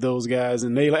program to those guys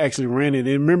and they actually ran it. And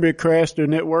remember it crashed their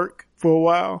network for a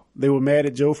while? They were mad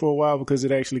at Joe for a while because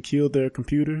it actually killed their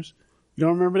computers. You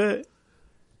don't remember that?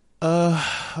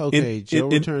 Okay. Joe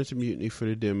returns to Mutiny for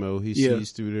the demo. He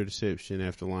sees through their deception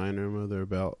after lying to her mother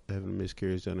about having a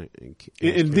miscarriage on it.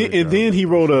 And then he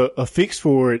wrote a fix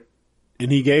for it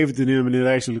and he gave it to them and it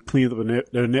actually cleaned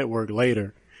up their network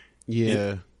later.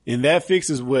 Yeah. And that fix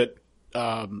is what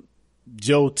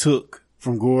Joe took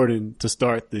from Gordon to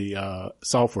start the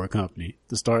software company,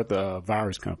 to start the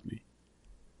virus company.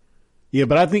 Yeah,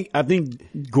 but I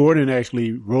think Gordon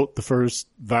actually wrote the virus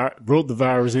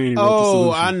and he wrote the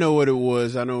solution. I know what it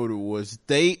was.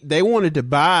 They wanted to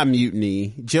buy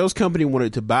Mutiny. Joe's company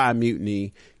wanted to buy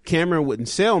Mutiny. Cameron wouldn't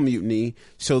sell Mutiny,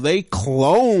 so they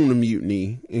cloned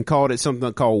Mutiny and called it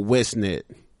something called WestNet.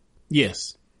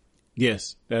 Yes,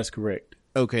 that's correct.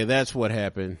 Okay, that's what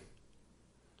happened.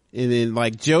 And then,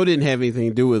 like, Joe didn't have anything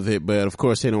to do with it, but of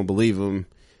course they don't believe him.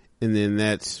 And then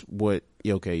that's what.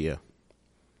 Okay, yeah.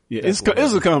 Yeah, it's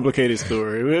a complicated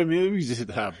story. I mean, we just hit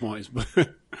the high points,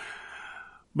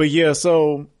 but yeah.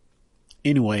 So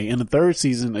anyway, in the third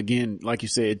season, again, like you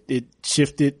said, it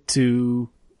shifted to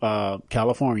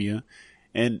California,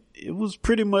 and it was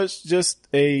pretty much just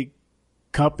a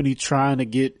company trying to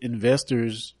get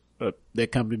investors,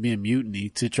 that company being Mutiny,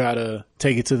 to try to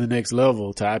take it to the next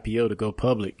level, to IPO, to go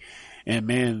public. And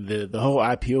man, the whole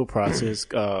IPO process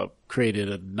created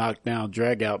a knockdown,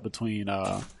 drag out between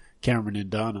Cameron and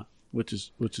Donna, which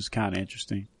is kind of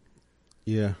interesting.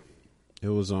 Yeah, it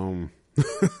was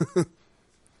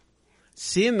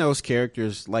seeing those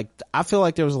characters. Like, I feel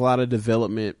like there was a lot of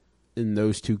development in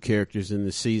those two characters in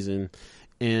the season.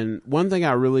 And one thing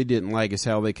I really didn't like is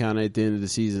how they kind of, at the end of the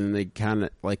season, they kind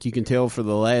of, like, you can tell for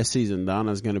the last season,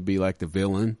 Donna's going to be like the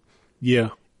villain. Yeah.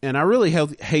 And I really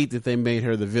hate that they made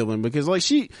her the villain, because, like,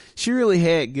 she really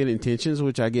had good intentions,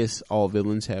 which I guess all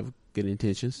villains have good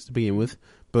intentions to begin with.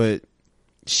 But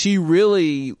she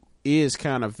really is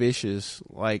kind of vicious,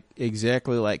 like,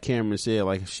 exactly like Cameron said.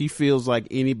 Like, if she feels like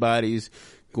anybody's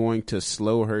going to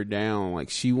slow her down, like,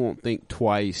 she won't think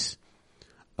twice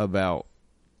about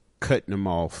cutting them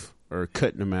off or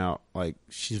cutting them out. Like,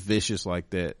 she's vicious like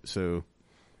that. So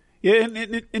yeah,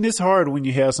 and it's hard when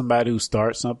you have somebody who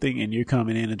starts something and you're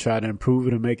coming in and try to improve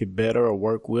it and make it better or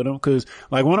work with them. Because,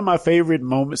 like, one of my favorite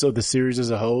moments of the series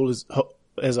as a whole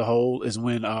is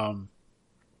when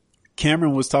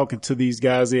Cameron was talking to these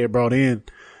guys they had brought in.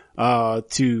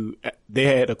 They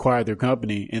had acquired their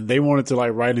company and they wanted to,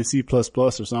 like, write in C++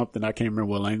 or something. I can't remember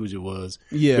what language it was.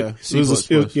 Yeah, C++.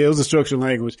 It was a structured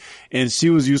language, and she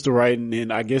was used to writing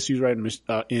in, I guess she was writing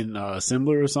in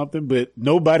assembler or something, but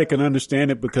nobody can understand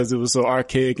it because it was so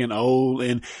archaic and old,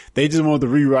 and they just wanted to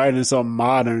rewrite it in something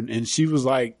modern. And she was,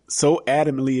 like, so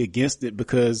adamantly against it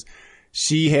because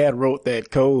she had wrote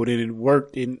that code and it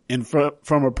worked. And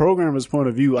from a programmer's point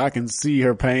of view, I can see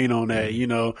her pain on that, you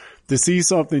know, to see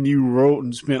something you wrote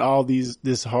and spent all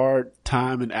this hard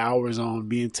time and hours on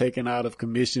being taken out of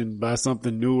commission by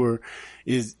something newer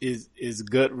is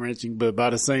gut wrenching. But by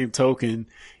the same token,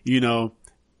 you know,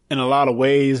 in a lot of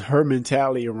ways, her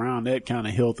mentality around that kind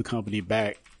of held the company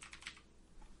back.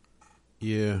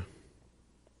 Yeah.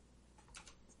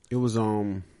 It was,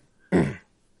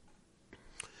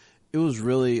 it was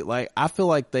really, like, I feel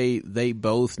like they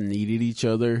both needed each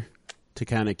other to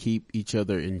kind of keep each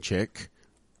other in check,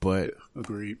 but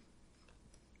agreed.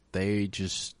 They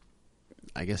just,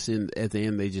 I guess at the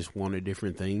end they just wanted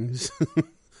different things.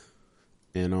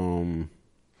 And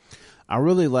I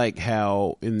really like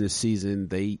how in this season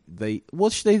they did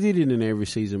it in every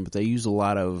season, but they use a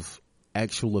lot of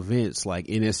actual events like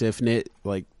NSFNet,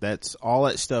 like that's all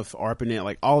that stuff, ARPANET,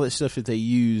 like all that stuff that they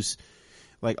use,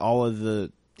 like all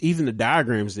of even the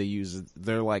diagrams they use,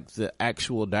 they're like the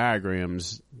actual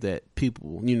diagrams that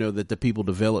people, you know, that the people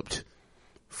developed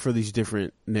for these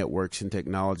different networks and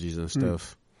technologies and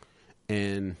stuff.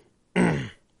 And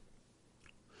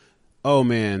oh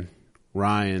man,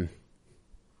 Ryan.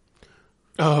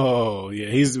 Oh yeah,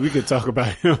 we could talk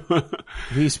about him.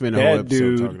 He spent a whole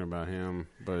episode talking about him,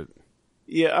 but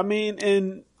yeah, I mean,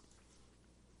 and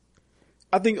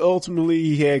I think ultimately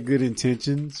he had good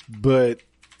intentions, but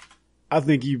I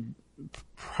think he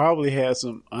probably had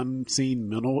some unseen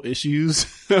mental issues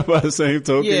by the same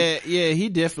token. Yeah, he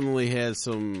definitely had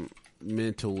some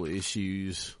mental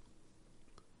issues.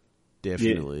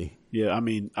 Definitely. Yeah, I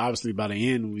mean, obviously by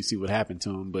the end we see what happened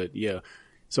to him, but yeah.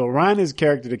 So Ryan is a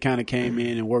character that kind of came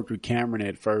in and worked with Cameron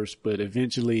at first, but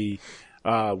eventually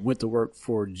went to work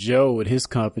for Joe at his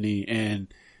company, and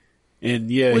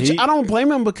yeah. Which I don't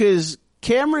blame him, because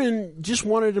Cameron just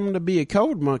wanted him to be a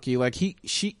code monkey. Like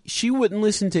she wouldn't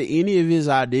listen to any of his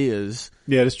ideas.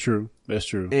 Yeah, that's true. That's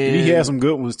true. And he had some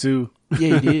good ones too.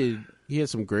 Yeah, he did. He had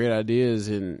some great ideas,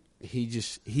 and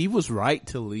he was right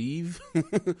to leave.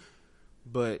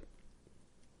 But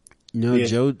no, yeah.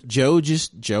 Joe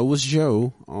was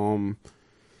Joe.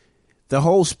 The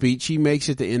whole speech he makes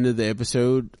at the end of the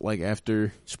episode, like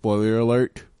after, spoiler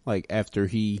alert, like after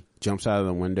he jumps out of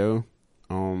the window.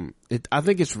 I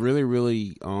think it's really,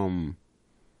 really,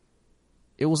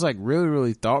 it was like really,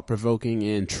 really thought provoking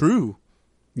and true.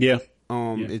 Yeah.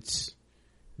 Do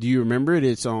you remember it?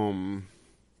 It's,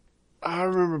 I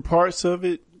remember parts of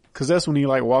it because that's when he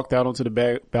like walked out onto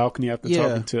the balcony after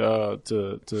talking to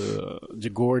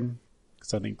Gordon.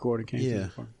 Because I think Gordon came. Yeah,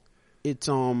 it's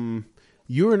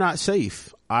You are not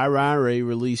safe. IRA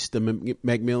released the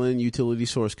Macmillan utility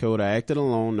source code. I acted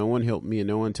alone. No one helped me and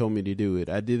no one told me to do it.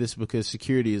 I did this because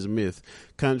security is a myth.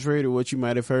 Contrary to what you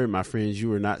might have heard, my friends,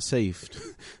 you are not safe.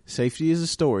 Safety is a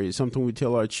story. It's something we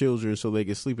tell our children so they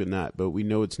can sleep at night, but we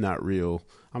know it's not real.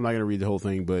 I'm not going to read the whole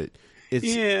thing, but it's...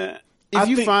 Yeah. If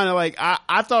you find it, like,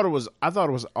 I thought it was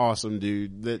awesome,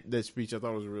 dude. That speech I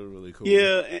thought was really, really cool.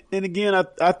 Yeah, and again,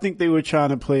 I think they were trying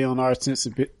to play on our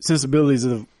sensibilities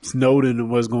of Snowden and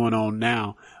what's going on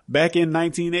now. Back in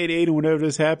 1988, and whenever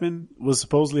this was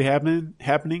supposedly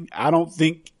happening, I don't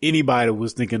think anybody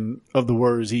was thinking of the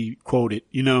words he quoted.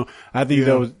 You know, I think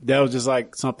that was just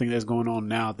like something that's going on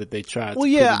now that they tried. Well, to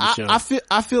yeah, put in the show.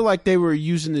 I feel like they were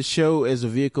using the show as a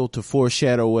vehicle to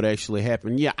foreshadow what actually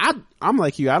happened. Yeah, I'm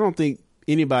like you. I don't think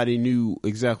anybody knew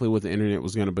exactly what the internet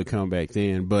was going to become back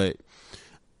then, but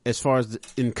as far as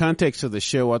in context of the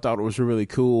show, I thought it was really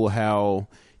cool how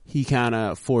he kind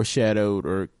of foreshadowed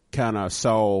or kind of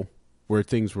saw where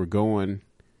things were going.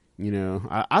 You know,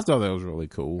 I thought that was really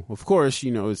cool. Of course,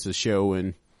 you know, it's a show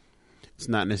and it's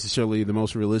not necessarily the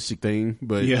most realistic thing,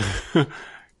 but yeah.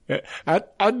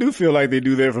 I do feel like they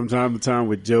do that from time to time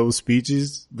with Joe's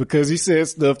speeches because he said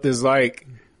stuff that's like,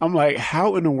 I'm like,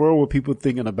 how in the world were people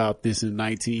thinking about this in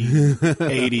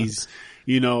 1980s?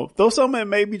 You know, though some of it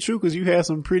may be true because you had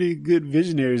some pretty good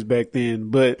visionaries back then,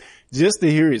 but just to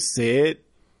hear it said,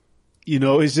 you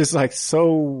know, it's just like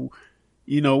so,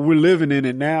 you know, we're living in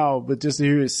it now, but just to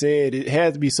hear it said, it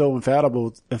had to be so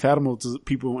infallible to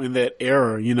people in that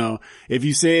era. You know, if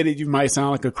you said it, you might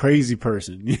sound like a crazy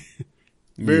person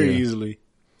very easily.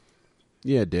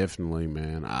 Yeah, definitely,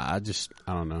 man. I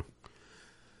don't know.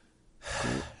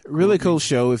 Really cool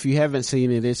show. If you haven't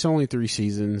seen it, it's only 3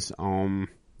 seasons.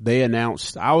 They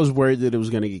announced, I was worried that it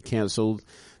was going to get canceled.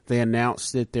 They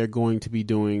announced that they're going to be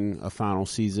doing a final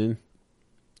season.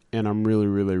 And I'm really,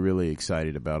 really, really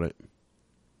excited about it.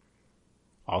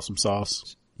 Awesome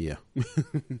sauce. Yeah.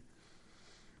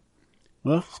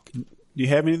 Well, do you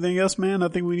have anything else, man? I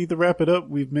think we need to wrap it up.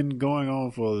 We've been going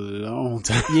on for a long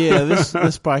time. Yeah, this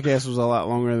podcast was a lot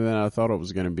longer than I thought it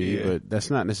was going to be, but that's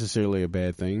not necessarily a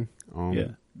bad thing.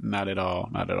 Yeah, not at all.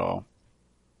 Not at all.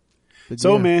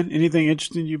 So, man, anything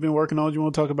interesting you've been working on you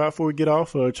want to talk about before we get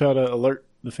off or try to alert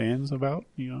the fans about,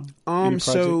 you know?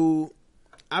 So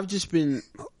I've just been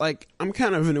like, I'm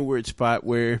kind of in a weird spot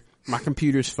where my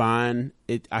computer's fine.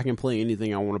 I can play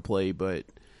anything I want to play, but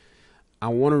I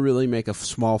want to really make a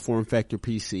small form factor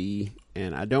PC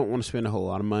and I don't want to spend a whole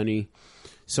lot of money.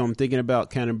 So I'm thinking about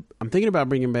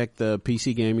bringing back the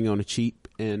PC gaming on a cheap.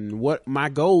 And what my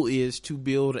goal is to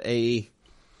build a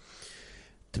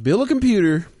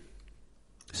computer,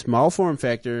 small form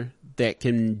factor that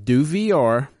can do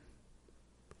VR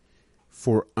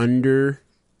for under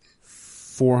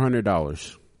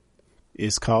 $400.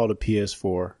 It's called a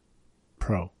PS4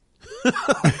 Pro.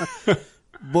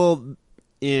 Well,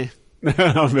 yeah.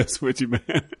 I'll mess with you,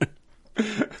 man.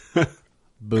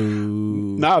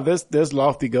 Boo. Nah, that's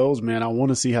lofty goals, man. I want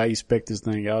to see how you spec this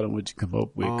thing out and what you come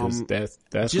up with because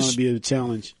that's going to be a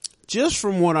challenge. Just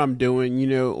from what I'm doing, you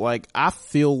know, like I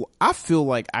feel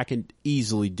like I can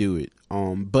easily do it.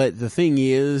 But the thing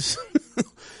is,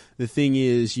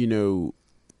 you know,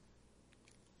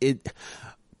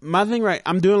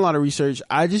 I'm doing a lot of research.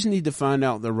 I just need to find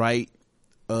out the right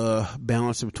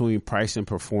balance between price and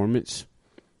performance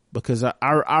because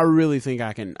I really think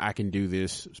I can do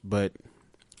this, but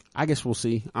I guess we'll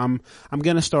see. I'm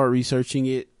going to start researching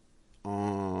it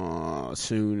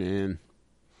soon and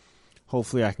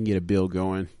hopefully I can get a build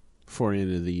going before the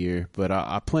end of the year, but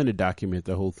I plan to document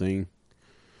the whole thing.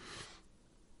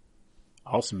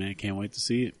 Awesome, man. Can't wait to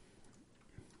see it.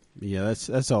 Yeah,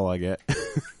 that's all I got.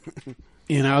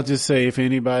 And I'll just say, if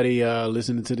anybody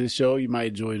listening to this show, you might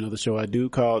enjoy another show I do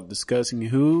called Discussing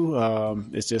Who.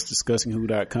 It's just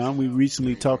discussingwho.com. We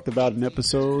recently talked about an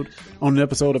episode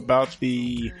about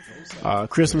the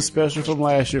Christmas special from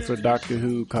last year for Doctor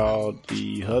Who called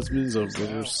The Husbands of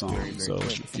River's Song. So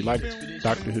if you like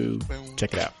Doctor Who,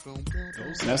 check it out. And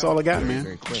that's all I got,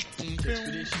 man.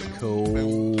 Cool.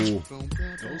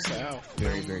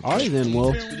 Very, very quick. All right, then.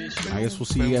 Well, I guess we'll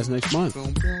see you guys next month.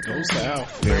 Go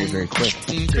south. Very, very quick.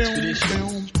 Go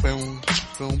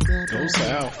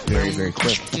south. Very, very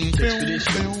quick.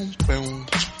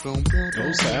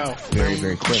 Go south. Very,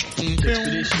 very quick.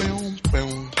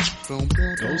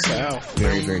 Go south.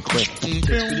 Very, very quick.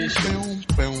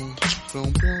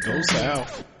 Go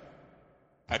south.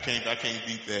 I can't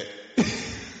beat that.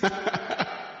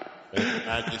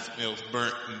 I just smells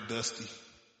burnt and dusty.